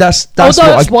 no, that's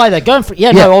why they're going for it.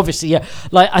 Yeah, no, obviously, yeah.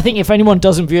 Like I think if anyone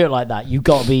doesn't view it like that, you've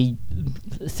got to be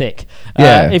thick.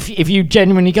 If you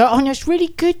genuinely go, oh no, it's really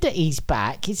good that he's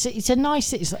back. It's a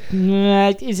nice. It's like,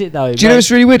 nah, is it though? Do you know what's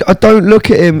really weird? I don't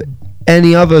look at him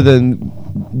any other than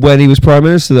when he was prime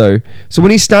minister though. So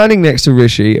when he's standing next to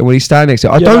Rishi and when he's standing next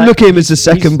to, I don't look at him as the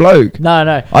second bloke.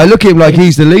 No. I look at him like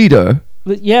he's the leader.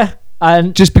 Yeah,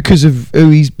 and just because of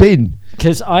who he's been.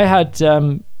 Because I had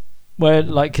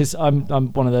because I'm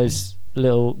one of those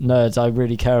little nerds. I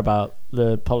really care about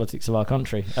the politics of our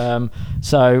country.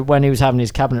 So when he was having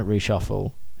his cabinet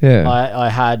reshuffle, I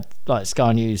had like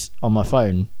Sky News on my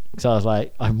phone because I was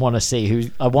like, I want to see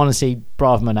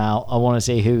Braverman out. I want to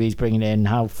see who he's bringing in.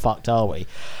 How fucked are we?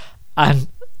 And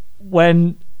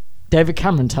when David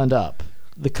Cameron turned up,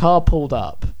 the car pulled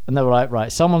up, and they were like,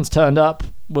 right, someone's turned up.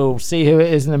 We'll see who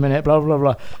it is in a minute. Blah blah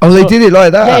blah. Oh, they did it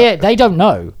like that. Yeah. They don't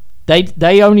know.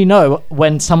 They only know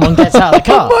when someone gets out of the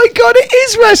car. Oh my God, it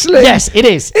is wrestling. Yes, it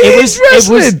is. It is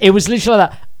wrestling. It was literally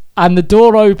like that. And the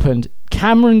door opened.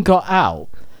 Cameron got out,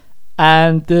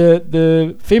 and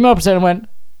the female presenter went,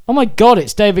 "Oh my God,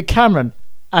 it's David Cameron."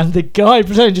 And the guy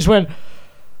presenter just went,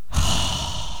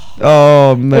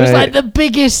 "Oh man!" It was like the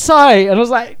biggest sigh, and I was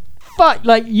like, "Fuck!"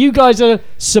 Like you guys are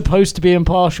supposed to be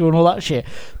impartial and all that shit,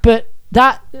 but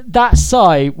that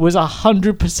sigh was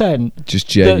 100% just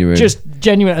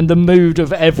genuine, and the mood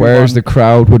of everyone. Whereas the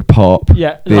crowd would pop.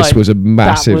 Yeah, this like, was a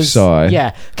massive sigh.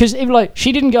 Yeah, because like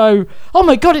she didn't go, "Oh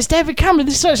my God, it's David Cameron."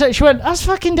 This is so she went, "That's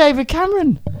fucking David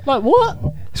Cameron." Like what?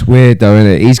 It's weird though, isn't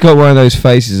it? He's got one of those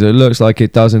faces that looks like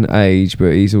it doesn't age,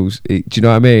 but he's also. Do you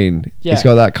know what I mean? Yeah. He's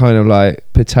got that kind of like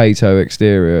potato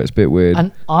exterior. It's a bit weird.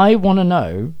 And I want to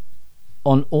know,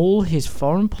 on all his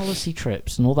foreign policy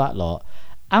trips and all that lot,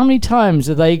 how many times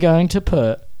are they going to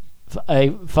put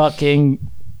a fucking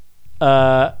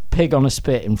pig on a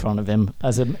spit in front of him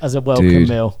as a welcome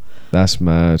meal? That's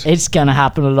mad. It's gonna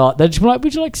happen a lot. They're just like,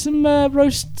 "Would you like some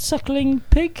roast suckling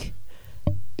pig?"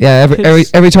 Yeah,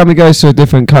 every time he goes to a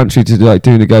different country to like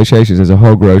do negotiations, there's a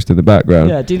hog roast in the background.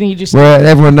 Yeah, do you think he just? Where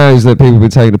everyone knows that people have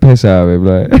been taking the piss out of him,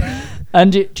 like.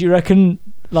 And do you reckon,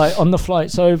 like on the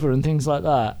flights over and things like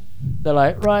that? They're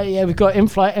like, right, yeah, we've got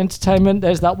in-flight entertainment.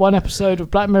 There's that one episode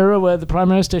of Black Mirror where the Prime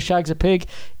Minister shags a pig.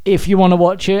 If you want to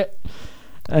watch it,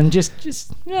 and just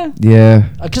yeah. Yeah.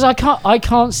 Because I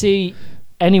can't see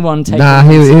anyone taking. Nah,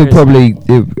 him he'll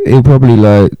seriously. probably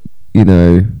like, you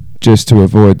know, just to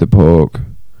avoid the pork,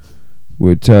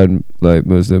 would turn like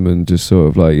Muslim and just sort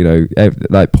of like, you know,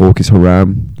 like pork is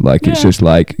haram, like it's Yeah. just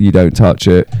like you don't touch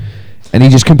it, and he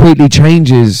just completely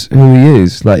changes who he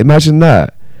is. Like, imagine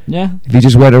that Yeah. if he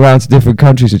just went around to different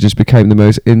countries and just became the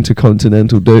most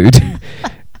intercontinental dude.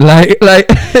 like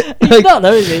He's not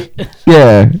though, is he?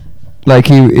 yeah. Like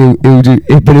he'll do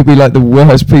it, but it'd be like the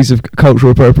worst piece of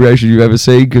cultural appropriation you've ever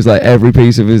seen, because like every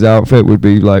piece of his outfit would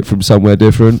be like from somewhere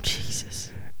different.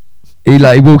 Jesus. He'd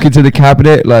like walk into the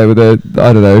cabinet like with a,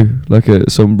 I don't know, like a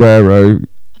sombrero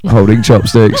holding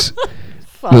chopsticks.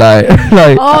 Fuck. like Oh,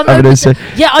 no, I'm gonna say,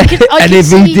 yeah, I could. and could if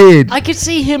see, he did, I could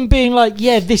see him being like,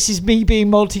 "Yeah, this is me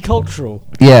being multicultural,"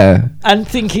 yeah. and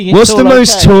thinking. It's What's the all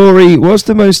most okay. Tory? What's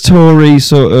the most Tory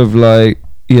sort of like,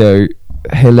 you know,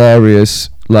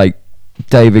 hilarious, like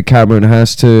David Cameron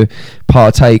has to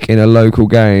partake in a local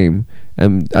game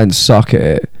and suck at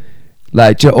it,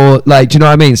 like or like, do you know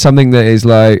what I mean? Something that is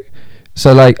like,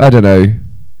 so like, I don't know.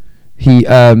 He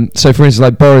so for instance,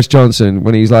 like Boris Johnson,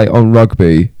 when he's like on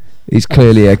rugby, he's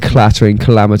clearly a clattering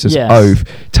calamitous Yes. oaf,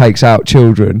 takes out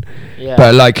children. Yeah.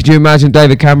 But like, could you imagine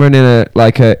David Cameron in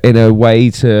a way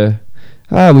to,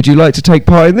 would you like to take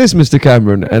part in this, Mr.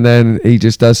 Cameron? And then he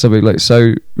just does something like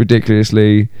so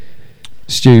ridiculously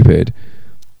stupid.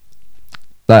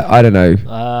 Like, I don't know.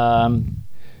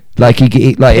 Like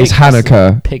he like it's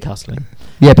Hanukkah. Pig hustling.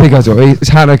 Yeah, pig hustle. It's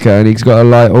Hanukkah and he's got to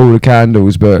light all the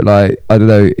candles, but like, I don't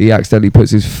know, he accidentally puts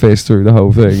his fist through the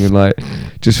whole thing and like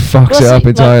just fucks it up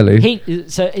entirely.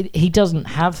 He doesn't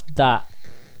have that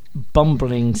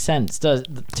bumbling sense to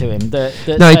him. No,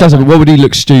 he doesn't. But what would he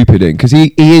look stupid in? Because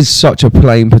he is such a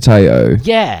plain potato.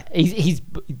 Yeah, he's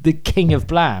the king of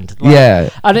bland. Yeah.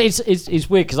 And it's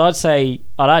weird because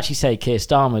I'd actually say Keir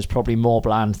Starmer's probably more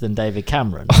bland than David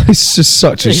Cameron. It's just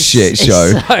such a shit It's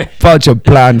show. so- Bunch of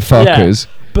bland fuckers.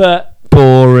 But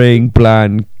Boring,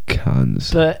 bland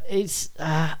cunts. it's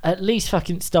at least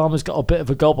fucking Starmer's got a bit of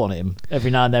a gob on him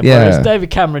every now and then. Yeah. Whereas David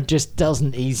Cameron just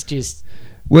doesn't. He's just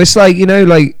Well, it's like, you know,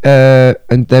 like,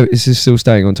 and this is still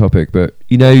staying on topic, but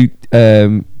you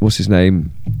know, what's his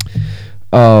name?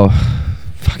 Oh,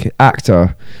 fucking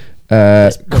actor.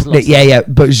 there's lots Yeah,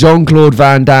 but Jean-Claude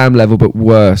Van Damme level, but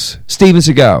worse. Steven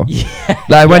Seagal. Yeah.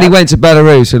 Like when he Yeah. went to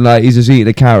Belarus and like he's just eating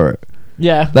a carrot.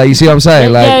 Yeah. Like, you see what I'm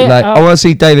saying? Yeah, I want to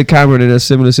see David Cameron in a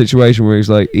similar situation where he's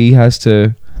like, he has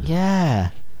to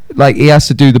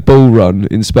do the bull run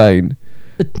in Spain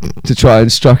to try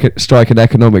and strike an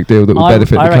economic deal that would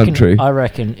benefit the country. I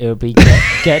reckon it would be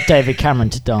get David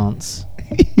Cameron to dance.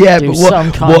 Yeah, Do but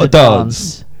some kind what of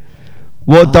dance?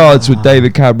 What dance would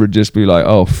David Cameron just be like,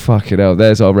 oh, fucking hell,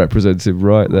 there's our representative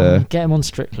right there. Get him on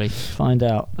Strictly. Find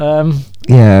out.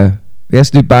 Yeah. He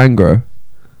has to do Bangra.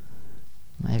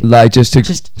 Maybe. Like, just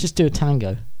do a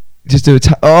tango. do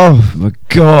oh, my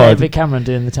God. David Cameron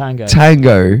doing the tango.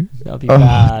 Tango. That'd be Oh.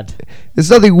 bad.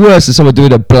 There's nothing worse than someone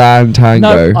doing a bland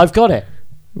tango. No, I've got it.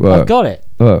 What? I've got it.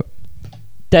 What?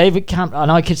 David Cameron,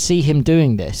 and I could see him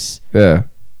doing this. Yeah.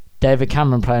 David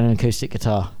Cameron playing an acoustic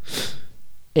guitar.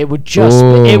 It would just.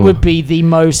 Oh. It would be the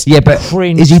most. Yeah, but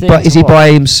cringe is he thing by, to is he watch.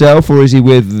 by himself, or is he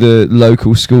with the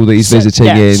local school that he's visiting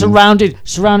yeah, in?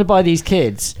 surrounded by these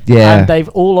kids. Yeah. And they've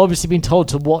all obviously been told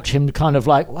to watch him, kind of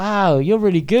like, wow, you're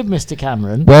really good, Mr.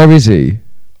 Cameron. Where is he?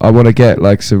 I want to get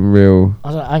like some real.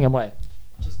 I don't, hang on, wait.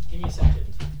 Just give me a second.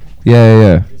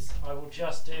 Yeah. Because I will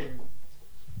just do.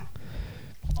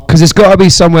 Because it's got to be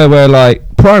somewhere where,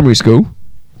 like, primary school,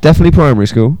 definitely primary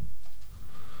school.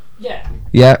 Yeah.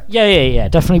 Yeah.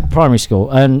 Definitely primary school,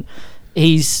 and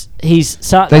he's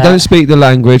sat They there. don't speak the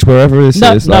language wherever this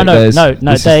is. Like, No. This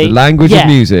is They the language yeah. of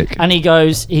music. And he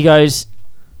goes.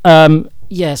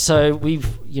 Yeah. So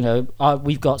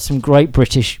we've got some great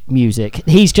British music.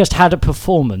 He's just had a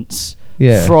performance.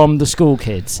 Yeah. From the school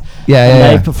kids.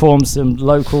 Yeah. They've performed some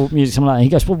local music, something like that. He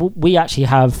goes, well, we actually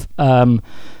have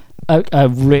a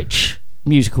rich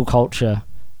musical culture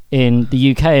in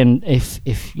the UK, and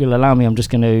if you'll allow me, I'm just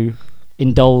going to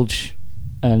indulge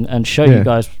and show you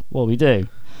guys what we do.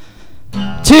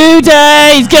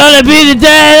 Today's gonna be the day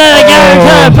that I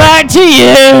gotta come back to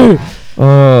you.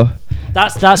 Oh.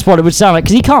 That's what it would sound like,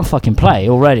 because he can't fucking play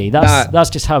already. That's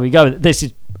just how we go. This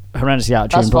is horrendously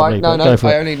out of tune, probably. No. Go for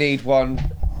I it. only need one.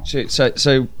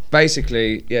 So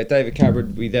basically, yeah, David Cameron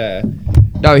would be there.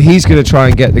 No, he's going to try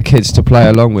and get the kids to play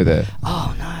along with it.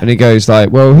 Oh no. And he goes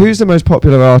like, well, who's the most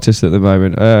popular artist at the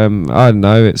moment? I don't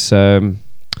know. It's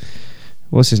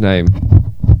what's his name?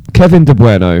 Kevin De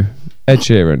Bueno, Ed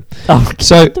Sheeran. Oh,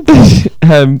 So,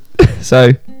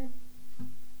 so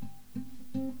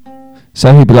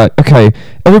So he'd be like, okay,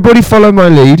 everybody follow my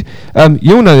lead.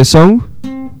 You'll know the song.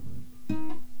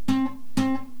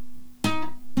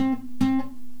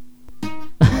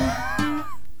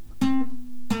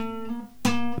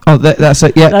 Oh, that's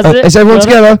it. Yeah, That's it. is everyone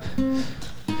Got it. together?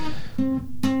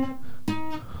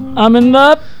 I'm in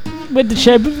love with the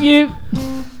shape of you.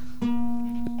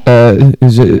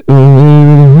 Is it?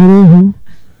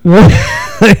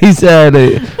 He said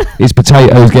his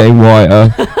potatoes getting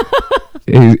whiter.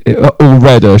 All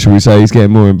redder, shall we say? He's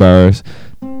getting more embarrassed.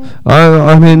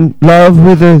 I'm in love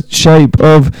with the shape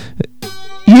of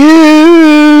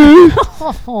you.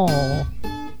 Oh.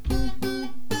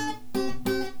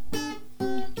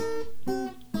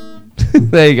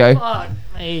 There you go. Fuck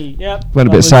me. Yep. Went a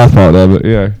that bit was- South Park there, but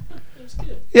yeah.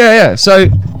 Yeah. So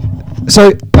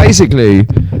basically,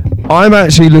 I'm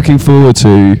actually looking forward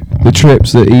to the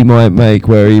trips that he might make,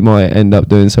 where he might end up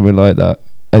doing something like that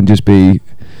and just be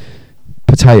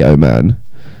Potato Man.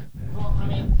 Well, I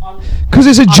mean, Because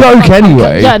it's a joke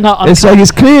anyway. yeah, no, it's like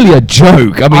it's clearly a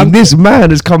joke. I mean, this man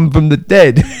has come from the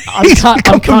dead. He's come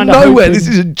from kinda nowhere. hoping- This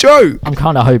is a joke. I'm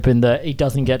kind of hoping that he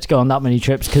doesn't get to go on that many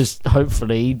trips because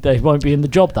hopefully they won't be in the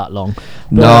job that long.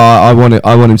 No, I want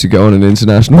him to go on an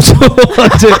international tour.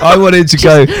 I want him to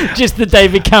go. Just the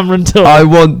David Cameron tour. I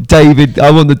want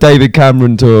the David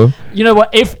Cameron tour. You know what?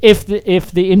 If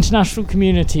the international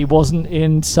community wasn't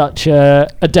in such a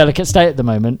delicate state at the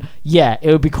moment, yeah,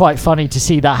 it would be quite funny to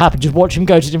see that happen. Just watch him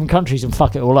go to different countries and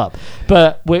fuck it all up.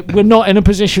 But we're not in a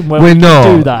position where we can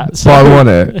do that. But I want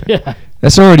it. Yeah.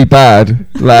 That's already bad.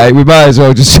 Like, we might as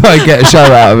well just try and get a show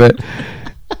out of it.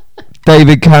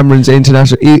 David Cameron's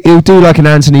international. He'll do like an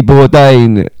Anthony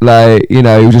Bourdain, like, you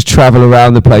know, he'll just travel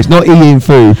around the place, not eating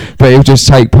food, but he'll just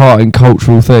take part in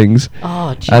cultural things.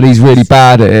 Oh, And he's really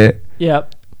bad at it. Yeah.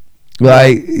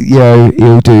 Like, you know,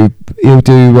 he'll do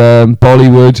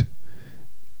Bollywood,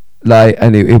 like,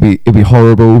 and it'll be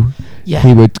horrible. Yeah.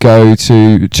 He would go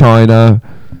to China,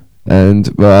 and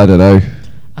well, I don't know.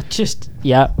 I just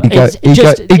yeah. He'd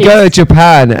go to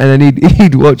Japan, and then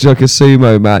he'd watch like a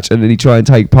sumo match, and then he'd try and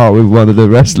take part with one of the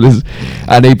wrestlers,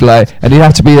 and he'd be like, and he'd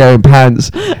have to be there in pants,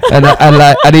 and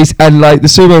the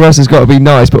sumo wrestler's got to be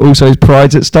nice, but also his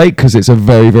pride's at stake because it's a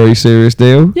very, very serious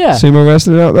deal. Yeah. Sumo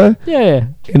wrestling out there. Yeah.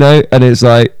 You know, and it's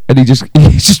like, and he's just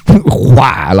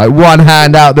wow, like one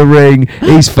hand out the ring,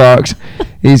 he's fucked,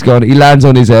 he's gone. He lands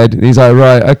on his head, and he's like,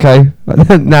 right, okay,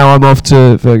 now I'm off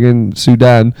to fucking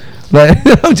Sudan, like,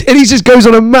 and he just goes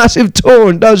on a massive tour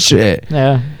and does shit.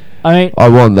 Yeah. I mean, I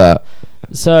want that.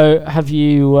 so have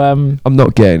you I'm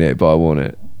not getting it, but I want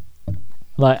it.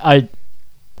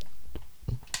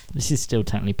 This is still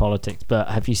technically politics, but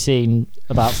have you seen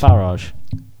about Farage?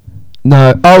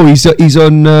 No, he's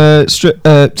on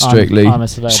Strictly. I'm a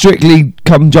Celeb. Strictly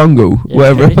Come Jungle, Yeah,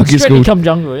 whatever the fuck it's Strictly called. Come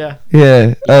Jungle, yeah.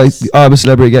 Yeah, Yes. I'm a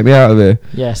Celebrity, get me out of here.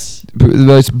 Yes. The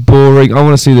most boring. I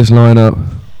want to see this lineup.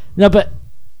 No, but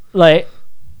like,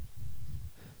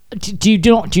 do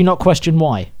you not question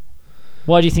why?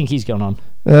 Why do you think he's gone on?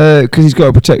 Because he's got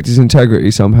to protect his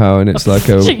integrity somehow, and it's like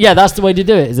a. Yeah, that's the way to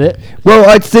do it, is it? Well,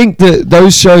 I think that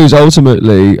those shows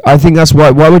ultimately, I think that's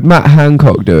why. Why would Matt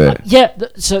Hancock do it? Yeah.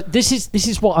 So this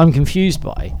is what I'm confused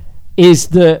by, is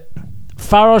that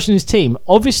Farage and his team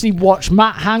obviously watched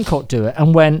Matt Hancock do it,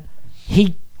 and when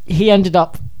he ended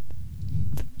up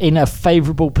in a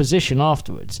favourable position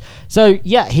afterwards. So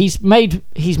yeah, he's made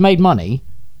money.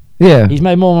 Yeah. He's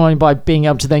made more money by being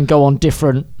able to then go on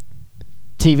different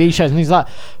TV shows and things like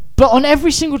that. But on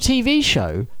every single TV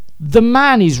show, the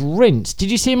man is rinsed. Did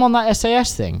you see him on that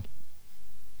SAS thing?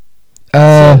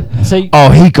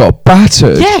 He got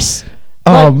battered. Yes.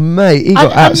 Oh Like, mate, he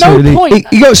got at no absolutely. point-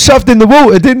 he got shoved in the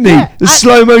water, didn't he? Yeah, The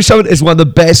slow mo shove is one of the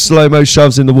best slow mo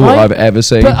shoves in the water Right? I've ever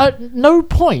seen. But at no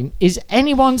point is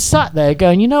anyone sat there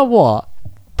going, you know what?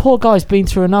 Poor guy's been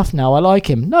through enough now. I like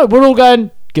him. No, we're all going,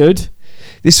 good.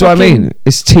 This is what I fucking- mean.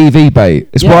 It's TV bait.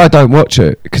 It's Yeah. why I don't watch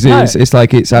it, because No. it's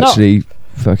like it's actually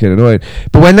fucking annoying.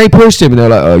 But when they pushed him and they're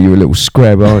like, "Oh, you're a little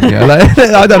scrub, aren't you?" Like,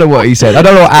 I don't know what he said. I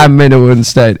don't know what Ann Miniman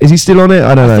said. Is he still on it?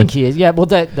 I don't I know. think he is. Yeah, well,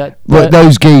 Well,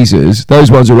 those geezers,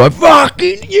 those ones who are like,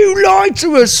 "Fucking, you lied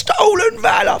to us, stolen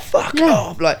valor, fuck Yeah.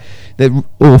 off!" Like, they're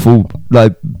awful,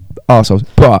 like arseholes.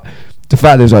 But the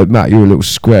fact that it was like, "Matt, you're a little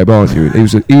scrub, aren't you?" He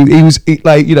was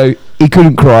like, you know, he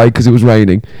couldn't cry because it was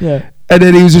raining, yeah. and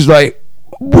then he was just like,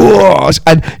 what?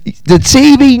 And the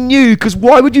TV knew, because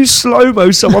why would you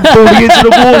slow-mo someone falling into the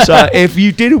water if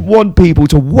you didn't want people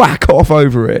to whack off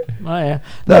over it? Oh, yeah.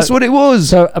 That's what it was.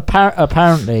 So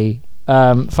apparently,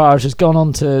 Farage has gone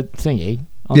on to Thingy,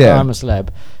 on Yeah. I'm a Celeb,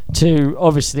 to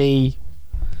obviously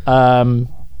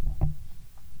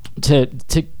to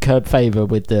curb favour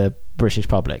with the British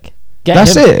public.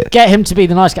 That's it. Get him to be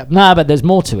the nice guy. Nah, but there's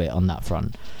more to it on that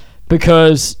front,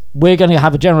 because we're going to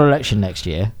have a general election next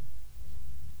year,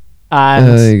 and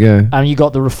there you go. And you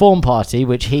got the Reform Party,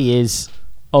 which he is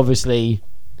obviously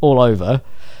all over.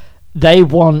 They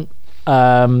want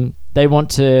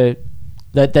to.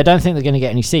 They don't think they're going to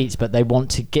get any seats, but they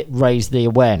want to raise the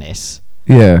awareness.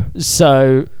 Yeah.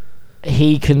 So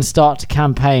he can start to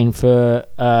campaign for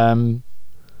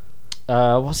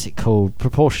what's it called?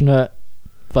 Proportionate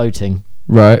voting.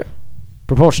 Right.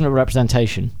 Proportionate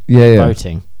representation. Yeah.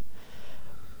 Voting.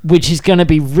 Which is going to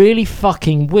be really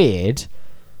fucking weird,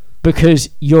 because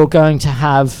you're going to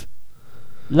have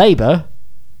Labour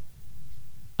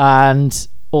and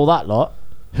all that lot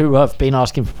who have been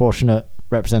asking for proportionate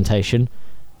representation,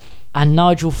 and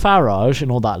Nigel Farage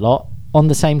and all that lot on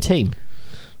the same team,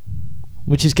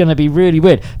 which is going to be really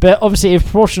weird. But obviously, if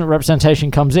proportionate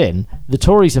representation comes in, the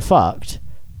Tories are fucked,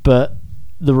 but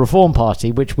the Reform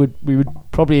Party, which we would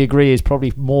probably agree is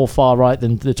probably more far right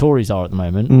than the Tories are at the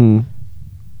moment,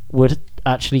 would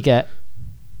actually get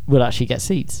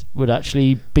seats, would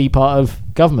actually be part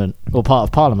of government, or part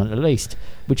of Parliament at least,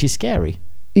 which is scary.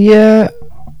 Yeah,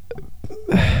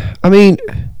 I mean,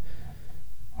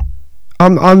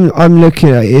 I'm looking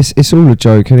at it. It's all a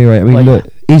joke anyway. I mean, look,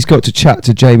 he's got to chat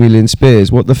to Jamie Lynn Spears.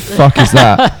 What the fuck is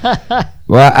that?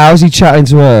 Well, how's he chatting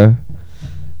to her?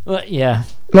 Well, yeah,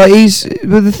 like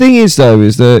but the thing is though,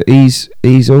 is that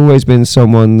he's always been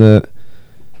someone that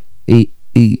he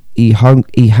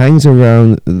hangs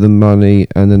around the money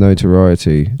and the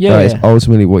notoriety. Yeah, that is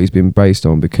ultimately what he's been based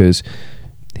on, because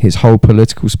his whole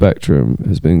political spectrum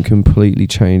has been completely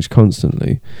changed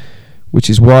constantly, which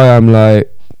is why I'm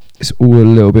like, it's all a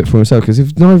little bit for himself. Because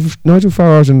if Nigel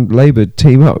Farage and Labour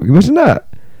team up, imagine that.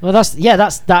 Well, that's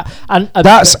that, and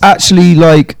that's actually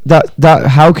like that.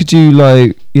 How could you,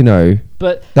 like, you know?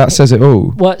 But that says it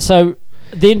all. Well, so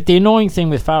the annoying thing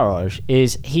with Farage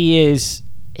is he is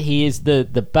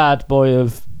the bad boy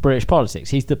of British politics.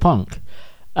 He's the punk,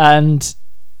 and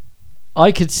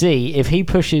I could see, if he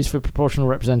pushes for proportional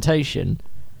representation,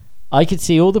 I could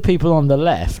see all the people on the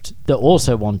left that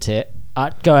also want it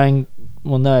going,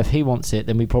 well, no, if he wants it,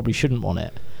 then we probably shouldn't want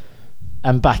it,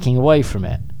 and backing away from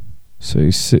it. So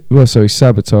he's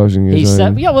sabotaging his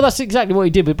own. Yeah, well, that's exactly what he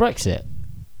did with Brexit.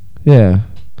 Yeah.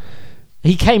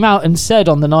 He came out and said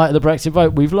on the night of the Brexit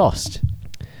vote, we've lost.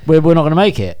 We're not going to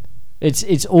make it.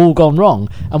 It's all gone wrong.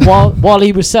 And while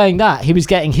he was saying that, he was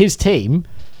getting his team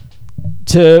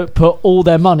to put all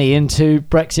their money into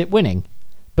Brexit winning,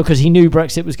 because he knew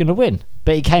Brexit was going to win,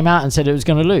 but he came out and said it was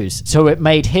going to lose, so it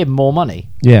made him more money.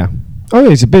 Yeah. Oh,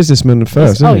 he's a businessman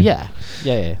first, isn't he?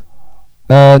 Yeah.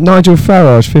 Nigel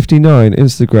Farage 59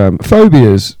 Instagram.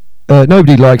 Phobias.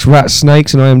 Nobody likes rats,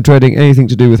 snakes, and I am dreading anything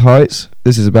to do with heights.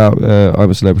 This is about I'm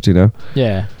a celebrity now.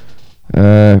 Yeah.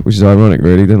 Which is ironic,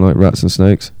 really. Didn't like rats and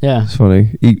snakes. Yeah. It's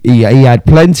funny. He had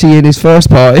plenty in his first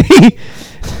party.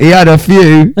 He had a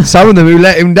few. Some of them who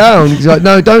let him down. He's like,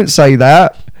 no, don't say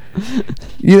that.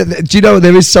 Do you know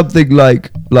there is something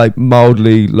like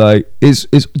mildly, like, it's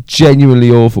genuinely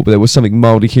awful, but there was something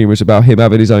mildly humorous about him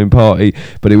having his own party,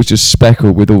 but it was just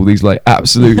speckled with all these like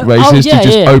absolute racists who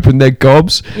just open their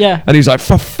gobs. Yeah. And he's like,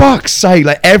 for fuck's sake,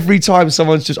 like every time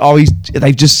someone's just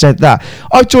they've just said that,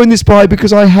 I joined this party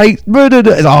because I hate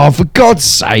for God's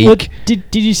sake. Well,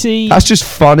 did you see? That's just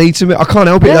funny to me. I can't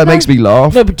help it. That makes me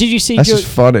laugh. No, but did you see? That's just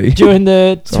funny. During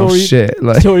the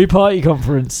Tory party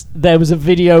conference, there was a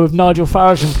video of Nigel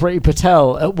Farage and Priti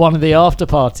Patel at one of the after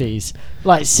parties,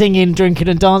 like singing, drinking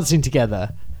and dancing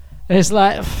together. And it's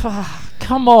like,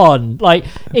 come on. Like,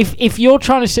 if you're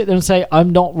trying to sit there and say, I'm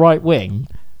not right wing,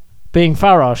 being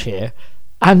Farage here,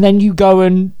 and then you go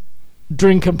and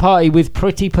drink and party with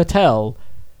Priti Patel,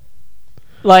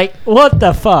 like, what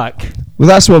the fuck? Well,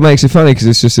 that's what makes it funny,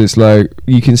 because it's like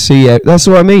you can see it. That's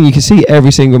what I mean. You can see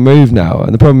every single move now,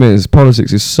 and the problem is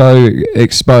politics is so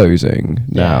exposing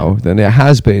now than it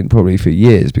has been probably for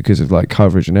years, because of like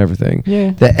coverage and everything.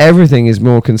 Yeah. That everything is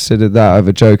more considered that of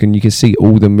a joke, and you can see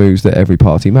all the moves that every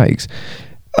party makes.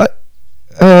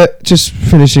 Just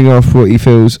finishing off what he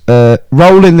feels.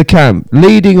 Role in the camp,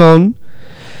 lead on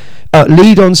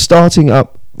starting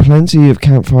up plenty of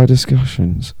campfire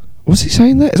discussions. Was he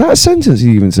saying that? Is that a sentence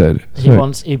he even said?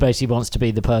 He basically wants to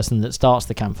be the person that starts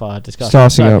the campfire discussion.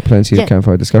 Starting out plenty of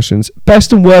campfire discussions.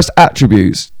 Best and worst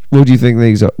attributes. What do you think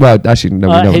these are? Well, actually, no,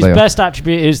 we know what they are. His best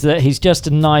attribute is that he's just a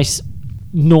nice,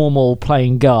 normal,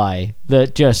 plain guy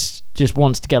that just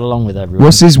wants to get along with everyone.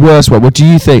 What's his worst one? What do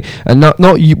you think? And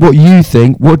not you, what you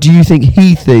think. What do you think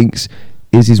he thinks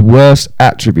is his worst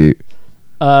attribute?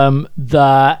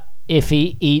 That if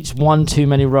he eats one too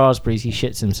many raspberries, he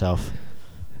shits himself.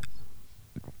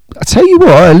 I tell you what,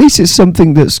 at least it's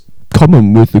something that's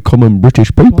common with the common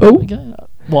British people.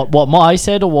 What I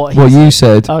said or what he What said? you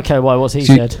said. Okay, what's he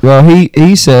So- said? Well,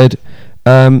 he said,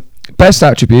 best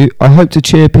attribute, I hope to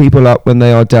cheer people up when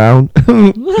they are down.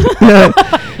 Yeah.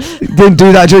 Didn't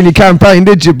do that during your campaign,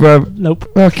 did you, bro? Nope.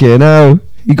 Fucking hell.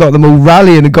 You got them all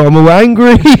rallying and got them all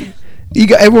angry.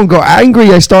 Everyone got angry.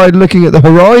 They started looking at the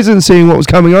horizon, seeing what was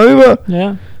coming over.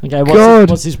 Yeah. Okay, God.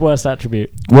 what's his worst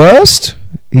attribute? Worst?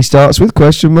 He starts with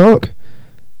question mark.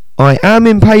 I am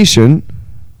impatient.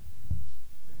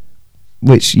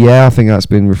 Which, yeah, I think that's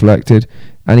been reflected.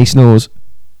 And he snores.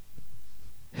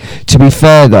 To be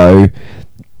fair, though,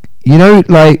 you know,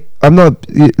 like, look,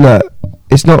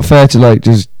 it's not fair to, like,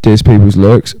 just diss people's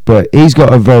looks, but he's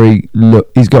got a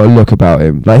look about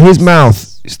him. Like, his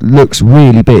mouth looks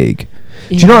really big.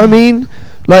 Do you know what I mean?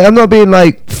 Like, I'm not being,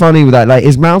 like, funny with that. Like,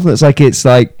 his mouth looks like it's,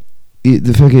 like,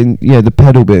 the fucking, the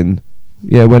pedal bin.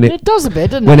 Yeah, when It does a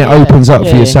bit, doesn't it? when it opens up for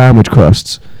Yeah. your sandwich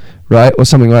crusts, right? Or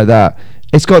something like that.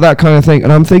 It's got that kind of thing.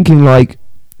 And I'm thinking, like,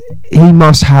 he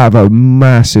must have a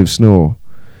massive snore.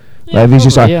 Yeah, Like, if he's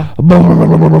just like,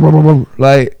 probably,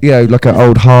 like, like an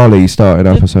old Harley starting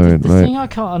up or something. The Like, thing I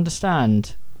can't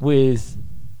understand with,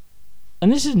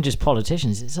 and this isn't just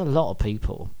politicians, it's a lot of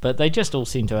people, but they just all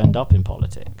seem to end up in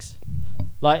politics.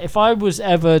 Like, if I was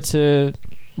ever to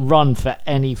run for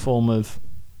any form of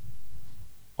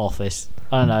office,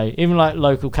 I don't know, even like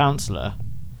local councillor,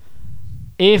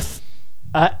 if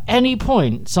at any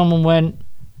point someone went,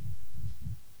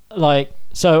 like,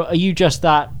 so are you just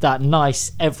that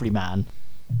nice everyman?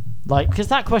 Like, because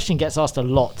that question gets asked a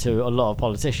lot to a lot of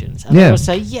politicians, and Yeah. they will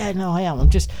say, "Yeah, no, I am.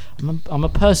 I'm a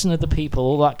person of the people,"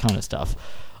 all that kind of stuff.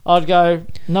 I'd go,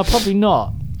 "No, probably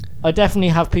not. I definitely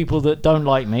have people that don't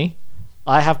like me.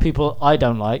 I have people I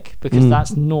don't like because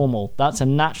that's normal. That's a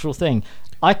natural thing.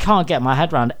 I can't get my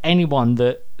head around anyone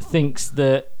that thinks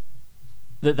that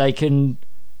they can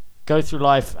go through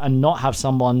life and not have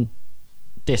someone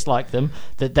dislike them,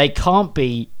 that they can't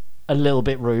be a little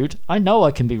bit rude. I know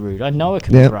I can be rude. I know I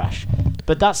can be brash,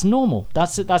 but that's normal.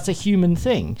 That's a human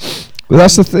thing." well,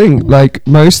 that's the thing. Like,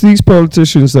 most of these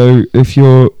politicians, though,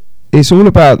 it's all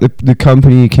about the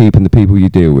company you keep and the people you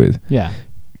deal with. Yeah.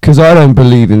 Because I don't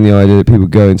believe in the idea that people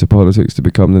go into politics to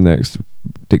become the next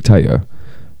dictator.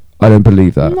 I don't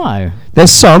believe that. No.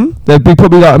 There'd be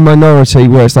probably like a minority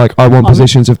where it's like, I want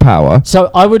positions of power.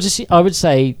 So I would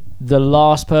say the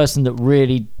last person that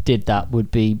really did that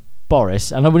would be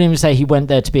Boris, and I wouldn't even say he went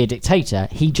there to be a dictator.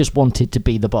 He just wanted to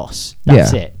be the boss.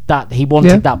 That's it. That he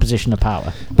wanted that position of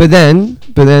power. But then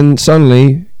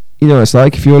suddenly, it's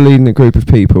like if you're leading a group of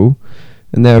people,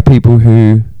 and there are people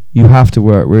who you have to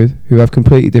work with, who have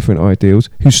completely different ideals,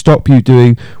 who stop you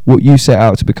doing what you set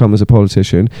out to become as a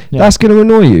politician, that's going to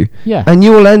annoy you. Yeah. And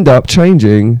you will end up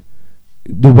changing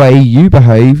the way you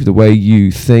behave, the way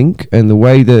you think, and the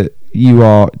way that you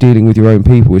are dealing with your own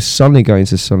people is suddenly going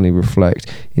to reflect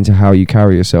into how you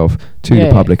carry yourself to the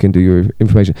public and do your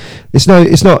information. It's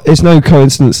no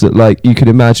coincidence that, like, you could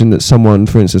imagine that someone,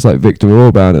 for instance, like Viktor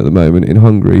Orban at the moment in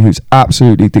Hungary, who's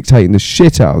absolutely dictating the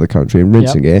shit out of the country and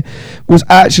rinsing it, was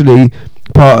actually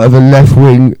part of a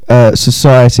left-wing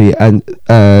society and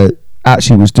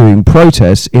actually was doing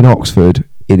protests in Oxford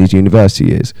in his university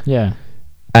years. Yeah.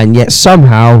 And yet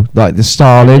somehow, like the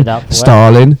Stalin,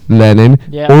 Lenin,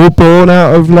 all born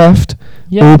out of left,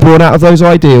 all born out of those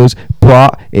ideals,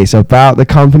 but it's about the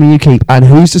company you keep. And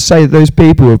who's to say that those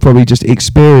people have probably just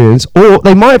experienced, or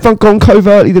they might have gone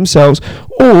covertly themselves,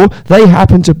 or they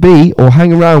happen to be or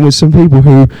hang around with some people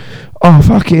who are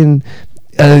fucking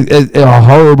are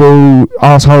horrible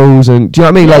assholes. And do you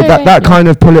know what I mean? That kind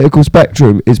of political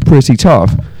spectrum is pretty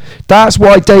tough. That's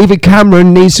why David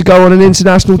Cameron needs to go on an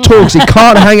international tour, because he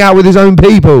can't hang out with his own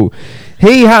people.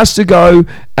 He has to go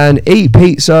and eat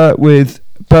pizza with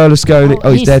Berlusconi.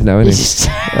 Oh, he's dead now, isn't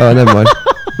he? Oh, never mind.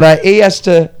 Like, he has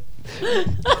to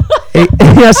he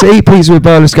has to eat pizza with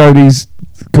Berlusconi's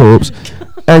corpse,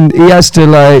 and he has to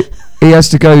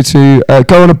go to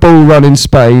go on a bull run in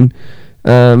Spain. He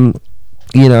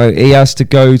has to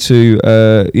go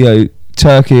to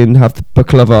Turkey and have the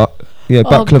baklava. Yeah,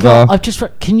 baklava. God, I've just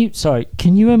can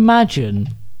you imagine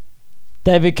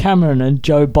David Cameron and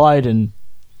Joe Biden?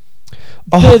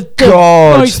 Oh,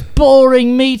 God. The most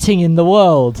boring meeting in the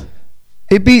world.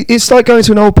 It's like going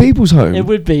to an old people's home. It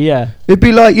would be, yeah. It'd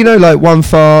be like, like one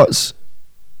farts,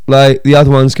 like the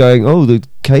other one's going, oh, the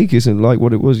cake isn't like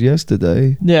what it was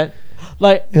yesterday. Yeah.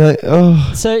 Like,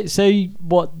 oh. So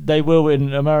what they will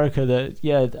in America,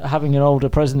 that having an older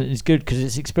president is good because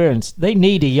it's experience. They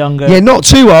need a younger. Yeah, not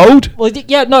too old. Well,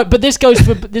 but this goes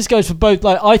for both.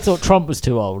 Like, I thought Trump was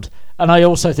too old, and I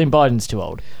also think Biden's too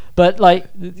old. But like,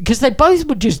 because they both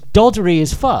were just doddery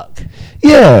as fuck.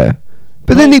 Yeah.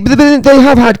 But then they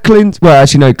have had Clinton. Well,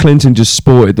 actually, no. Clinton just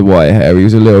sported the white hair. He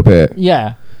was a little bit.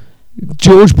 Yeah.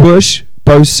 George Bush,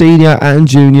 both senior and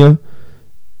junior,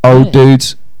 old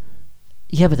dudes.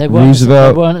 Yeah, but they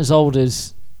weren't as old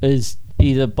as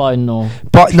either Biden or.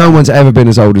 But no one's ever been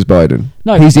as old as Biden.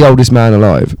 No, he's the oldest man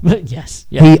alive. Yes.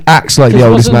 Yeah. He acts like the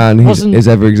oldest man who's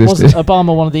ever existed. Wasn't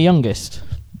Obama one of the youngest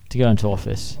to go into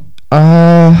office?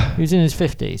 He was in his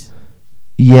 50s.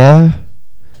 Yeah.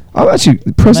 Oh, actually,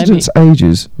 the president's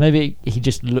ages. Maybe he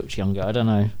just looked younger. I don't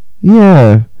know.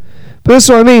 Yeah, but that's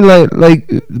what I mean. Like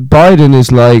Biden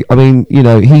is like. I mean, you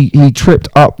know, he tripped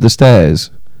up the stairs.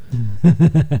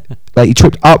 Like he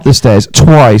tripped up the stairs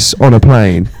twice on a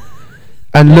plane,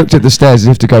 and looked at the stairs as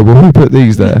if to go, "Well, who put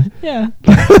these there?" Yeah.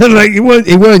 Like it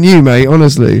weren't you, mate.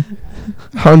 Honestly,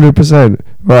 100%.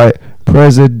 Right,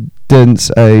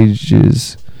 president's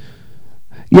ages.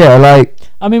 Yeah, like.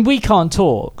 I mean, we can't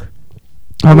talk.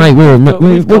 Oh mate,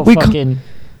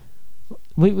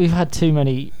 we've had too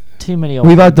many.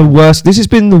 We've had the worst. This has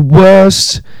been the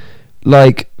worst,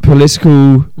 like,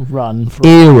 political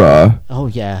era. Oh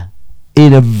yeah.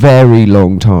 In a very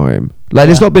long time. Like,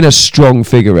 there's not been a strong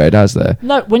figurehead, has there?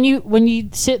 No. When you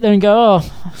sit there and go,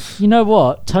 oh, you know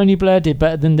what? Tony Blair did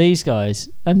better than these guys,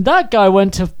 and that guy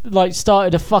went to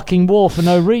started a fucking war for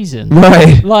no reason.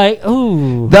 Right. Like,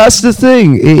 ooh. That's the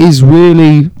thing. It is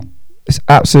really. It's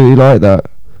absolutely like that.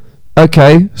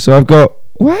 Okay, so I've got.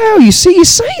 Wow, you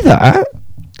say that?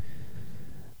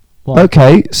 What?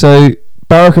 Okay, so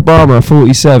Barack Obama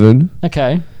 47.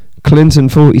 Okay. Clinton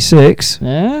 46.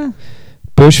 Yeah.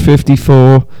 Bush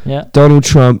 54. Yeah. Donald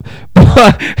Trump.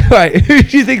 Right, who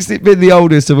do you think's been the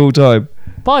oldest of all time?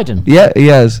 Biden. Yeah, he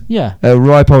has. Yeah. At a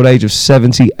ripe old age of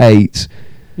 78.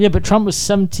 Yeah, but Trump was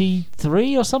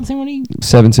 73 or something when he.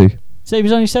 70. So he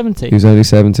was only 70. He was only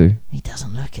 70. He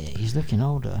doesn't look it. He's looking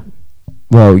older.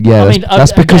 Well, yeah,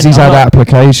 that's because he's had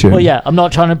application. Well, yeah, I'm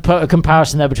not trying to put a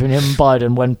comparison there between him and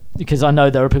Biden because I know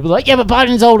there are people like, yeah, but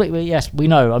Biden's older. Well, yes, we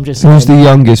know. I'm just saying. Who's the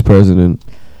youngest president?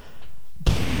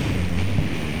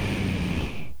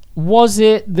 Was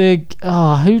it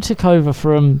who took over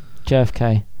from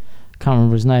JFK? Can't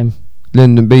remember his name.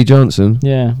 Lyndon B. Johnson?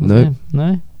 Yeah. No.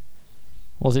 No?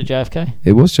 Was it JFK?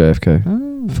 It was JFK.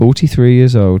 Oh. 43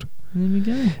 years old. There we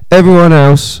go. Everyone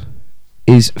else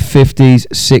is 50s,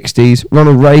 60s.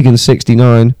 Ronald Reagan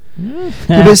 69. Yeah.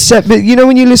 But you know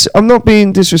when you listen, I'm not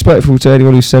being disrespectful to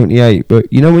anyone who's 78,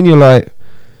 but you know when you're like,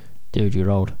 dude, you're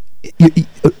old.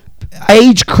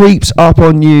 Age creeps up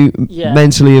on you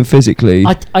mentally and physically,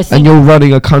 I think, and you're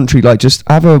running a country. Like, just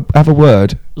have a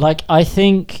word. Like, I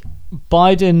think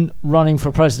Biden running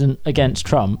for president against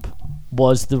Trump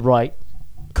was the right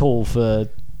call for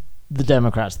the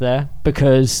Democrats there,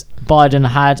 because Biden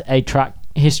had a track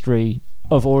history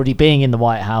of already being in the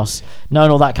White House,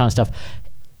 knowing all that kind of stuff.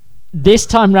 This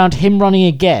time round, him running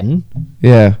again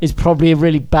is probably a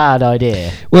really bad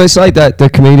idea. Well, it's like that the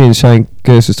comedian Shane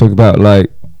Gillis was talking about, like,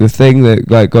 the thing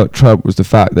that like got Trump was the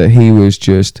fact that he was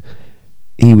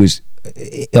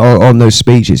on those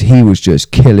speeches, he was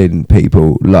just killing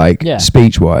people, like,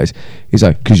 speech wise. He's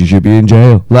like, because you should be in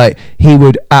jail. Like, he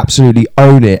would absolutely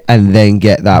own it and then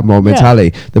get that mob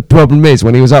mentality. The problem is,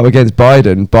 when he was up against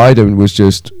Biden was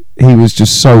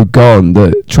just so gone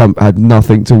that Trump had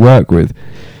nothing to work with.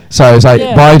 So it's like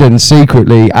Biden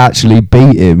secretly actually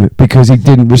beat him because he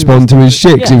didn't respond to his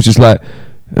shit. He was just like,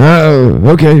 oh,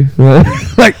 okay.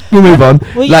 Like, we'll move on.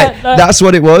 Well, that's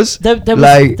what it was.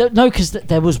 Because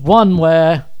there was one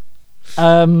where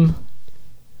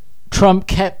Trump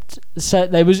kept. So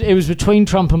it was between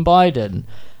Trump and Biden,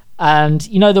 and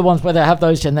you know the ones where they have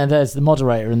those, and then there's the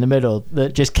moderator in the middle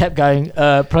that just kept going,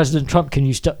 President Trump, can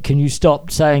you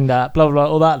stop saying that, blah blah blah,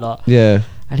 all that lot. Yeah.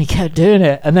 And he kept doing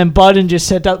it, and then Biden just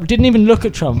said that, didn't even look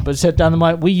at Trump, but said down the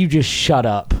mic, "Will you just shut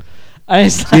up?" And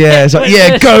it's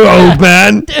like, go old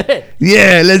man. Do it.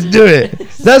 Yeah, let's do it.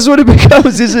 That's what it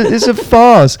becomes. It's a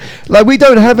farce. Like, we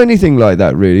don't have anything like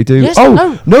that, really, do we? Yes,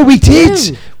 no, we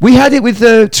did. We had it with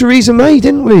Theresa May,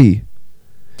 didn't we?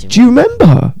 Do you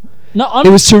remember? No, it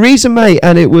was Theresa May,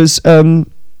 and it was I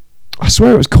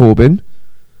swear it was Corbyn.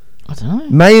 I don't know.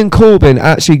 May and Corbyn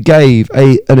actually gave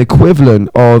an equivalent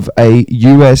of a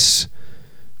US,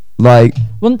 like.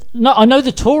 Well, no, I know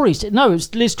the Tories. No, it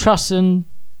was Liz Truss and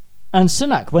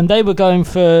Sunak when they were going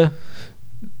for.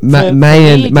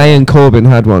 May and Corbyn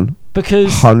had one.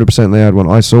 Because 100% they had one.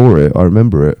 I saw it. I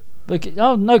remember it.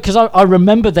 Because I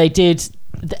remember they did.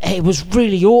 It was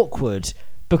really awkward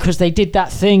because they did that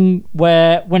thing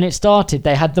where when it started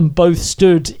they had them both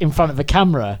stood in front of a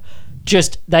camera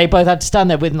just they both had to stand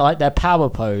there with like their power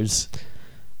pose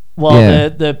while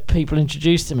the people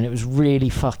introduced them, and it was really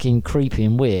fucking creepy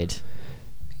and weird.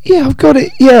 Yeah, I've got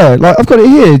it. Yeah, like I've got it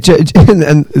here,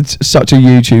 and it's such a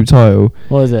YouTube title.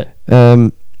 What is it?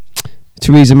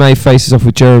 Theresa May faces off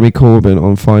with Jeremy Corbyn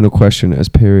on final question as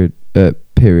period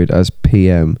as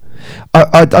PM.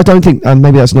 I don't think, and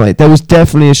maybe that's not it. There was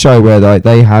definitely a show where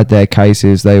they had their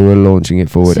cases, they were launching it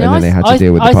forward, and then they had to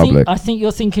deal with the public. I think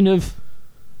you're thinking of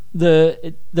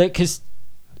because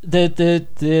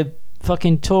the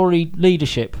fucking Tory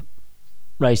leadership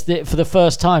race, for the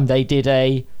first time they did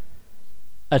a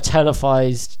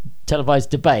televised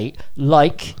debate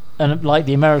like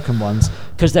the American ones,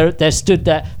 because they stood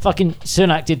there. Fucking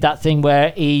Sunak did that thing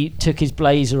where he took his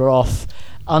blazer off,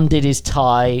 undid his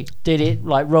tie, did it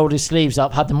like rolled his sleeves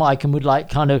up, had the mic, and would like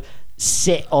kind of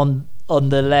sit on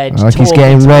the ledge. Like he's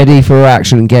getting ready for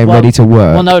action and getting ready to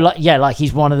work. Well, no, like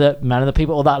he's one of the man of the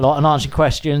people, all that lot, and answering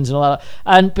questions and all that.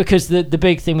 And because the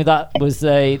big thing with that was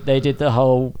they did the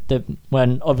whole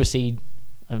when obviously.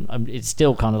 It's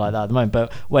still kind of like that at the moment,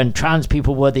 but when trans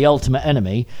people were the ultimate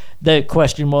enemy, the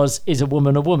question was, is a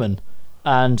woman a woman?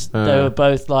 And they were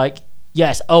both like,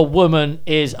 yes, a woman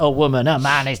is a woman, a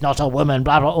man is not a woman,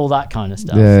 blah blah, all that kind of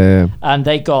stuff. Yeah. And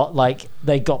they got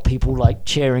people like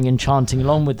cheering and chanting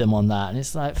along with them on that, and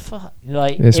it's like fuck,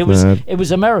 like it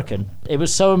was American. It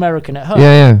was so American at home.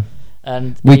 Yeah.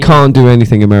 And we can't do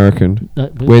anything American.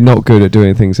 We're not good at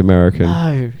doing things American.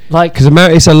 No, like because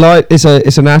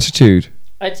it's an attitude.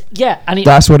 And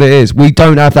that's what it is. We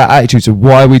don't have that attitude, so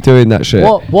why are we doing that shit?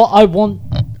 What I want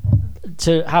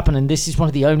to happen, and this is one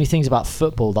of the only things about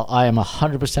football that I am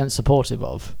 100% supportive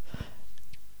of,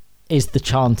 is the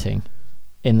chanting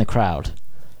in the crowd.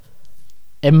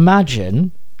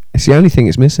 Imagine... It's the only thing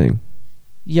it's missing.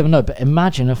 Yeah, no, but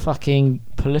imagine a fucking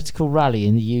political rally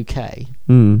in the UK,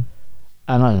 and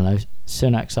I don't know,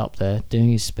 Sunak's up there doing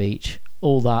his speech,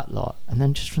 all that lot, and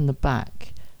then just from the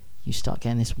back... you start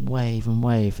getting this wave and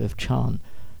wave of chant,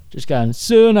 just going,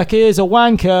 Sunak is a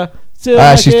wanker.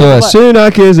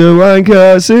 Sunak is a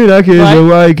wanker. Sunak is a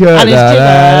wanker. And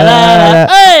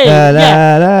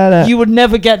it's you would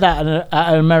never get that at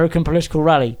an American political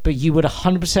rally, but you would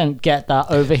 100% get that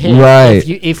over here. Right.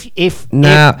 If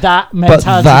that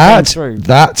mentality came through.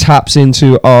 That taps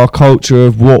into our culture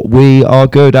of what we are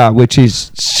good at, which is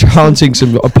chanting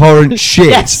some abhorrent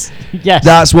shit. Yes.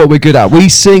 That's what we're good at. We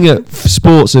sing at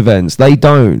sports events. They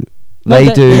don't.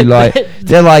 They do like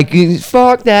they're like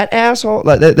fuck that asshole,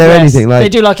 like they're anything like they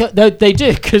do, like they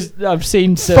do, because I've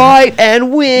seen some fight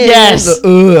and win. Yes,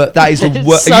 that is the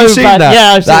worst. So have you seen bad. that?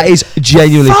 Yeah, that is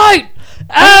genuinely fight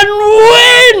and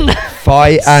win.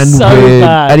 Fight and so win,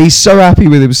 bad. and he's so happy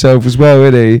with himself as well,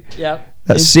 isn't he? Yeah.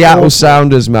 That Seattle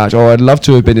Sounders match. Oh, I'd love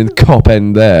to have been in Cop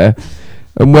End there.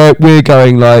 And we're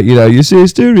going like, you know, your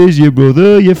sister is your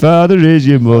brother, your father is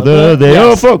your mother. They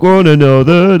all fuck one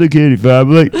another, the Kitty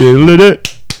family.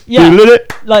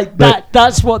 Like that.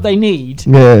 That's what they need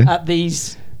at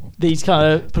these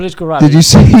kind of political rallies.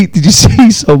 Did you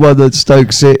see someone at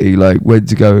Stoke City like went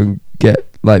to go and get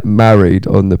like married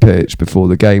on the pitch before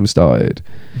the game started?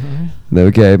 Mm-hmm. And they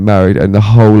were getting married, and the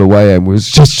whole away end was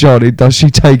just Johnny, does she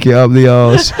take it up the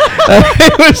arse?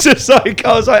 It was just like,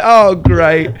 I was like, oh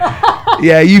great.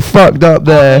 Yeah, you fucked up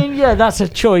there. I mean, yeah, that's a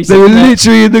choice. They were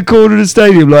literally in the corner of the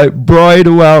stadium, like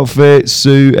bridal outfit,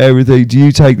 suit, everything. Do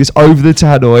you take this over the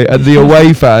tannoy? And the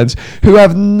away fans, who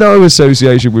have no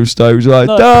association with Stoke, like,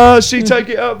 does she take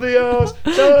it up the arse?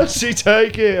 Does she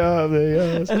take it up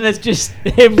the arse? And there's just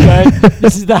him going,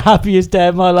 this is the happiest day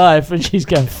of my life, and she's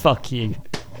going, fuck you.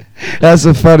 That's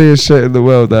the funniest shit in the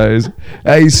world, that is.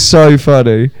 That is so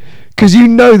funny. Because you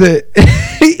know that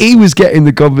he was getting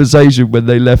the conversation when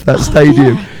they left that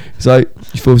stadium. It's like,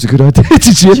 you thought it was a good idea,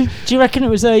 did you? Do you reckon it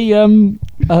was a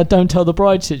don't tell the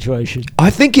bride situation? I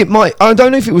think it might. I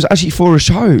don't know if it was actually for a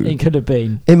show. It could have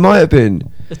been. It might have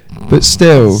been. But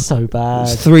still. So bad.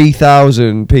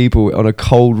 3,000 people on a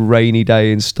cold, rainy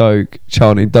day in Stoke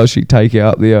chanting, does she take it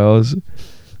up the arse?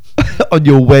 On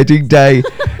your wedding day.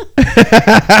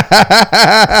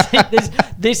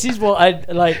 This is what I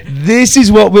like. This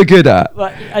is what we're good at.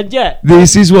 And yeah,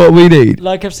 this is what we need.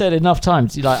 Like I've said enough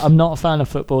times, like I'm not a fan of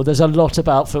football. There's a lot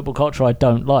about football culture I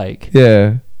don't like.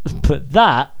 Yeah, but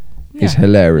that is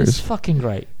hilarious. It's fucking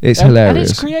great. It's hilarious. And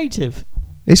it's creative.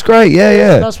 It's great.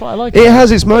 Yeah. That's what I like. It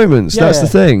has its moments. That's the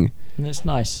thing. And it's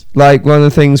nice. Like one of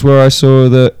the things where I saw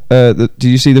that. Did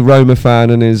you see the Roma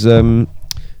fan and his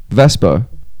Vespa?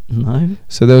 No.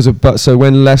 So there was so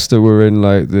when Leicester were in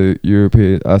like the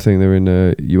European, I think they were in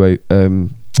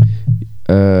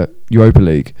Europa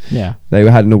League. Yeah. They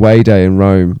had an away day in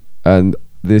Rome, and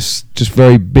this just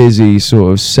very busy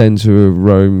sort of centre of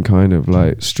Rome kind of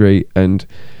like street, and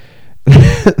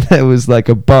there was like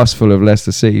a bus full of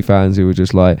Leicester City fans who were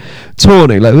just like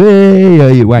taunting, like,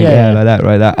 "Hey, you wank," like that,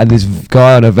 right? That, and this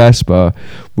guy on a Vespa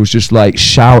was just like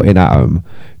shouting at him,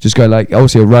 just going like,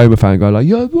 obviously a Roma fan going like,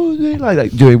 "Yo,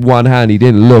 like doing one hand. He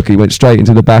didn't look. He went straight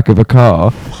into the back of a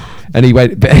car." And he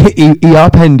went, but he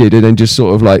upended and then just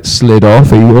sort of like slid off.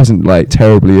 He wasn't like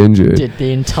terribly injured. Did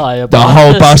the entire The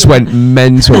whole bus went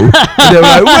mental. And they were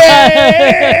like,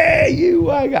 "Way, you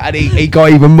wagger!" And he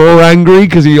got even more angry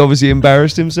because he obviously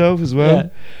embarrassed himself as well. Yeah.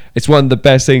 It's one of the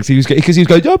best things because he was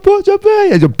going,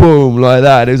 and just boom, like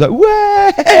that. And it was like,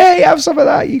 "Way, have some of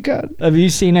that, you can." Have you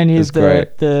seen any That's of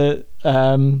great.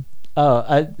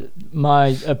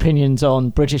 my opinions on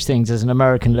British things as an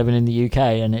American living in the UK,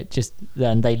 and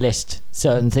then they list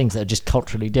certain things that are just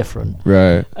culturally different.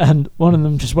 Right. And one of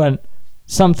them just went,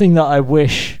 something that I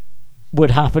wish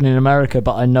would happen in America,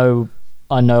 but I know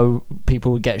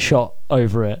people would get shot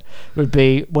over it, would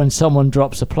be when someone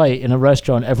drops a plate in a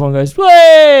restaurant, everyone goes,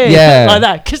 "Way!" Yeah. like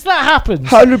that, because that happens.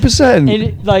 100%.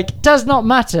 It like does not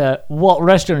matter what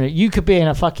restaurant you could be in,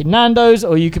 a fucking Nando's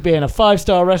or you could be in a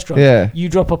 5-star restaurant. Yeah. You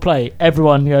drop a plate,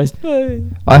 everyone goes, "Hey."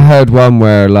 I heard one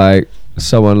where like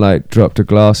someone like dropped a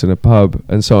glass in a pub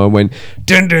and someone went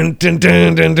dun dun dun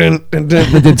dun dun dun dun,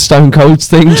 dun. They did Stone Cold's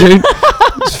thing tune.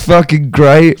 It's fucking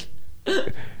great.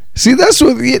 See, that's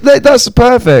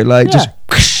perfect. Like Yeah. just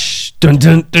whoosh, dun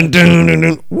dun dun dun dun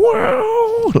dun.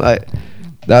 Wow. Like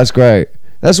that's great.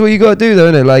 That's what you got to do, though,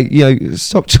 isn't it? Like, you know,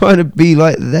 stop trying to be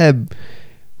like them.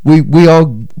 We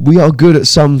are good at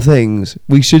some things.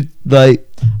 We should like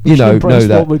know embrace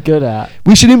that what we're good at.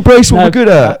 we should embrace what we're good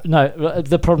at. No,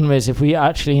 the problem is if we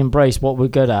actually embrace what we're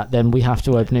good at, then we have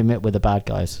to openly admit we're the bad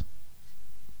guys.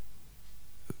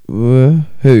 Who?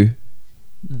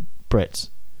 Brits.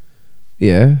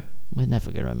 Yeah. We're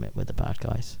never going to admit we're the bad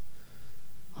guys,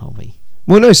 are we?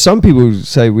 Well, no. Some people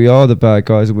say we are the bad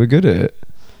guys and we're good at it.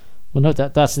 Well, no,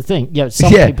 that's the thing. Yeah,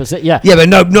 some Yeah. people say, yeah. Yeah, but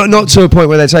not to a point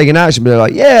where they're taking action. But they're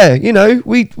like, yeah, you know,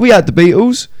 we had the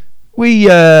Beatles. We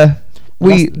That's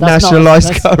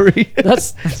nationalised not- curry.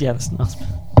 That's nice.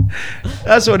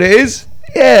 That's what it is.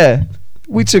 Yeah,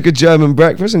 we took a German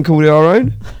breakfast and called it our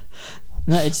own.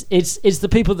 No, it's the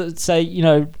people that say, you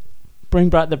know, bring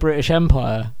back the British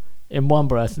Empire in one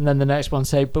breath, and then the next one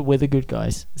say, but we're the good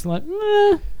guys. It's like,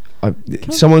 meh.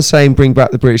 Someone saying bring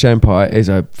back the British Empire is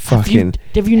a fucking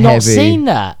Have you not heavy- seen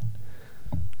that?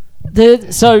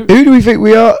 So Who do we think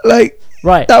we are? Like,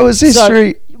 right, that was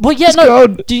history. well, yeah, It's no.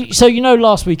 gone. So you know,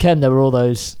 last weekend there were all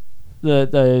those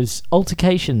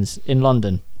altercations in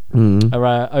London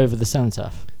around, over the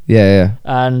cenotaph, Yeah.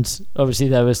 and obviously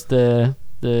there was the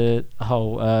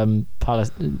whole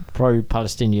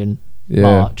pro-Palestinian Yeah.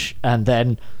 march, and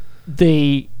then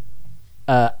the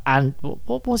and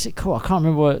what was it called? I can't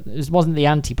remember. It wasn't the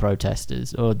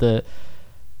anti-protesters or the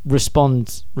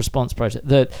response protest.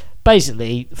 The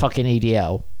basically fucking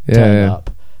EDL turned up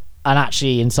and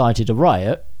actually incited a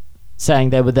riot,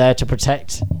 saying they were there to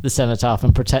protect the cenotaph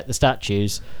and protect the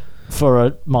statues for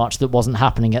a march that wasn't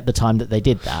happening at the time that they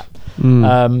did that.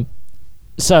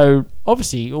 So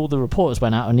obviously all the reporters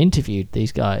went out and interviewed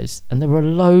these guys, and there were a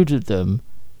load of them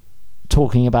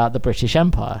talking about the British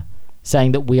Empire,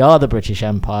 saying that we are the British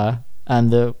Empire,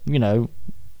 and that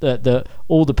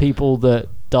all the people that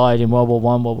died in World War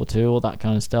One, World War Two, all that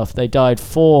kind of stuff, they died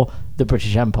for the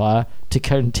British Empire to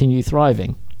continue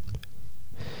thriving.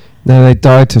 No, they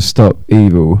died to stop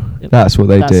evil. That's what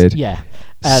they did. Yeah.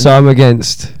 So I'm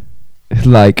against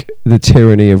like the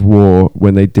tyranny of war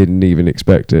when they didn't even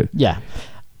expect it. Yeah.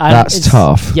 And that's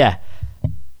tough. Yeah.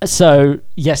 So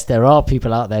yes, there are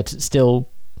people out there still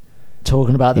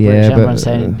talking about the British Empire and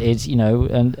saying it's, you know,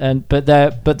 but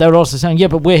they're also saying, yeah,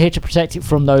 but we're here to protect it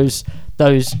from those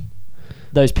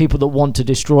people that want to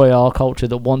destroy our culture,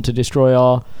 that want to destroy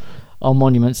our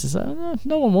monuments. It's like,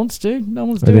 no one wants to. No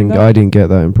one's doing that. I didn't get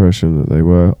that impression that they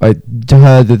were. I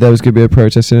heard that there was going to be a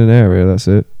protest in an area. That's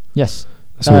it. Yes.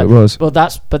 That's all it was.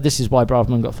 But this is why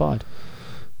Braverman got fired.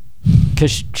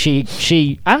 Because she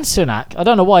and Sunak, I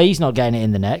don't know why he's not getting it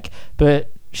in the neck,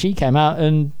 but she came out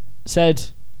and said,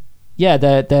 yeah,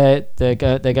 they're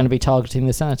going to be targeting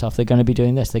the cenotaph. They're going to be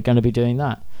doing this. They're going to be doing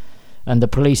that. And the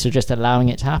police are just allowing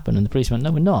it to happen. And the police went,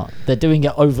 no, we're not. They're doing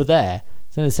it over there.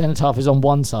 So the cenotaph is on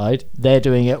one side. They're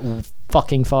doing it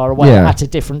fucking far away at a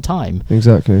different time.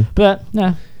 Exactly. But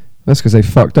no. That's because they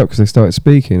fucked up because they started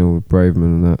speaking, all Braverman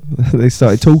and that. They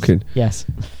started talking. Yes.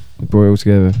 They brought it all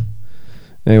together.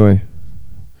 Anyway.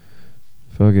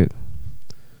 Fuck it.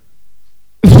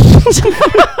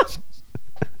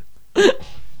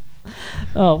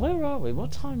 Oh, where are we?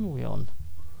 What time are we on?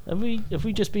 Have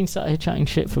we just been sat here chatting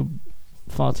shit for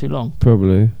far too long?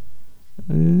 Probably.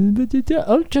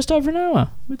 Just over an hour.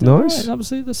 We're doing Nice. all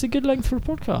right. That's a good length for a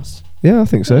podcast. Yeah, I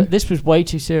think so. This was way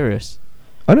too serious.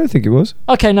 I don't think it was.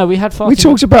 Okay, no, we had farting. We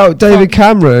talked about David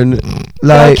Cameron.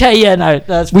 Like, okay, yeah, no,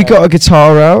 that's we fair. got a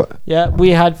guitar out. Yeah, we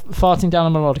had farting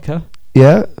down a melodica.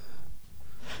 Yeah.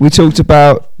 We talked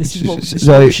about. This is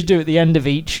what we should do at the end of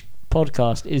each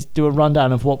podcast: is do a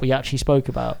rundown of what we actually spoke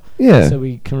about. Yeah. So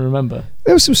we can remember.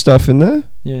 There was some stuff in there,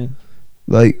 Yeah.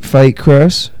 like fake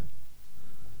Cress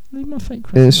Leave my fake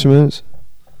Chris instruments.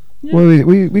 Yeah. Well,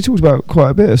 we talked about quite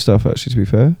a bit of stuff actually. To be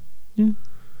fair. Yeah.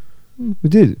 We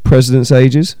did. President's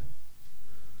ages.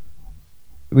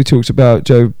 We talked about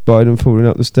Joe Biden falling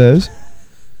up the stairs.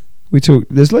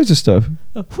 There's loads of stuff.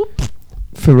 Whoop.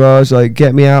 Farage, like,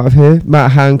 get me out of here.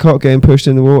 Matt Hancock getting pushed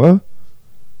in the water.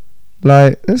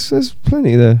 Like, there's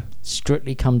plenty there.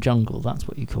 Strictly Come Jungle, that's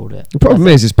what you called it. The problem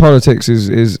is politics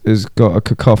is got a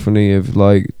cacophony of,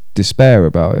 like, despair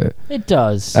about it. It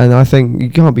does. And I think you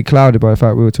can't be clouded by the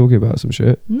fact we were talking about some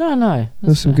shit. No.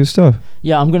 There's some good stuff.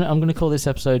 Yeah, I'm gonna call this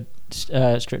episode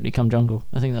Strictly Come Jungle.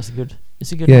 I think it's a good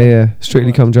Yeah, one. yeah.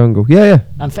 Strictly Come Jungle. Yeah.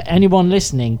 And for anyone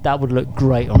listening, that would look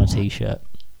great on a t-shirt.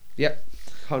 Yep.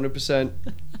 100%.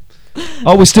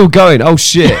 Oh, we're still going. Oh,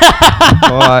 shit.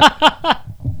 All right.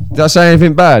 Did I say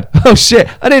anything bad? Oh, shit.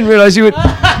 I didn't realise you would...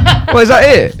 Well, is that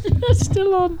it? It's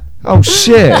still on. Oh,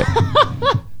 shit.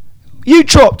 You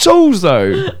dropped tools,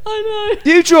 though. I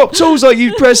know. You dropped tools like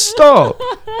you pressed stop.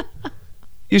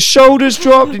 Your shoulders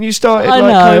dropped and you started I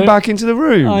like know. coming back into the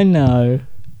room. I know.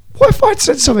 What if I'd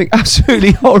said something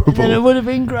absolutely horrible? Then it would have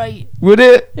been great. Would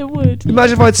it? It would.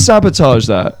 Imagine if I'd sabotaged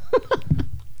that.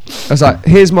 I was like,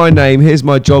 here's my name, here's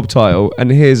my job title, and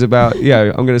here's about, I'm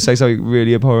going to say something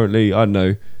really abhorrently, I don't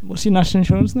know. What's your national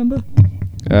insurance number?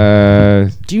 Uh,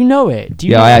 Do you know it? Do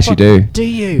you Yeah, know I it actually by- do. Do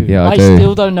you? Yeah, I I do.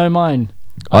 still don't know mine.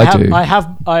 I do.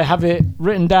 I have it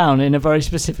written down in a very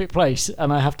specific place,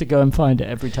 and I have to go and find it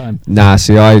every time. Nah,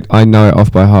 see, I know it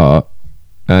off by heart,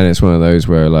 and it's one of those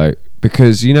where, like,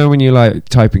 because you know when you're like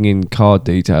typing in card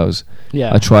details,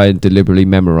 Yeah. I try and deliberately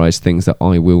memorize things that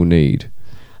I will need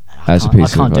as a piece I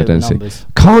of can't do it with identity. numbers.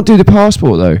 Can't do the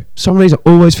passport though. For some reason,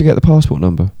 I always forget the passport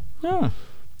number. Yeah.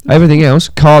 Everything else,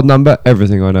 card number,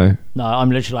 everything I know. No, I'm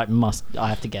literally like I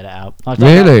have to get it out. I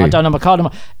Really? I don't know my card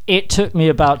number. It took me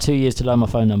about 2 years to learn my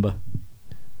phone number.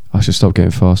 I should stop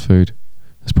getting fast food.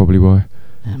 That's probably why.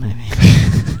 Yeah, maybe.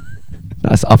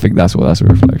 I think that's what that's a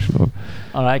reflection of.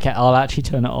 All right, okay. I'll actually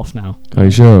turn it off now. Are you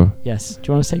sure? Yes. Do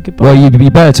you want to say goodbye? Well, you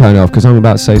better turn it off because I'm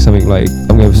about to say something like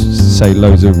I'm going to say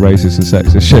loads of racist and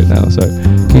sexist shit now. So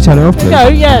can you turn it off, please? Go.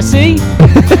 Yeah. See.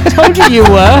 Told you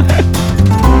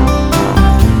were.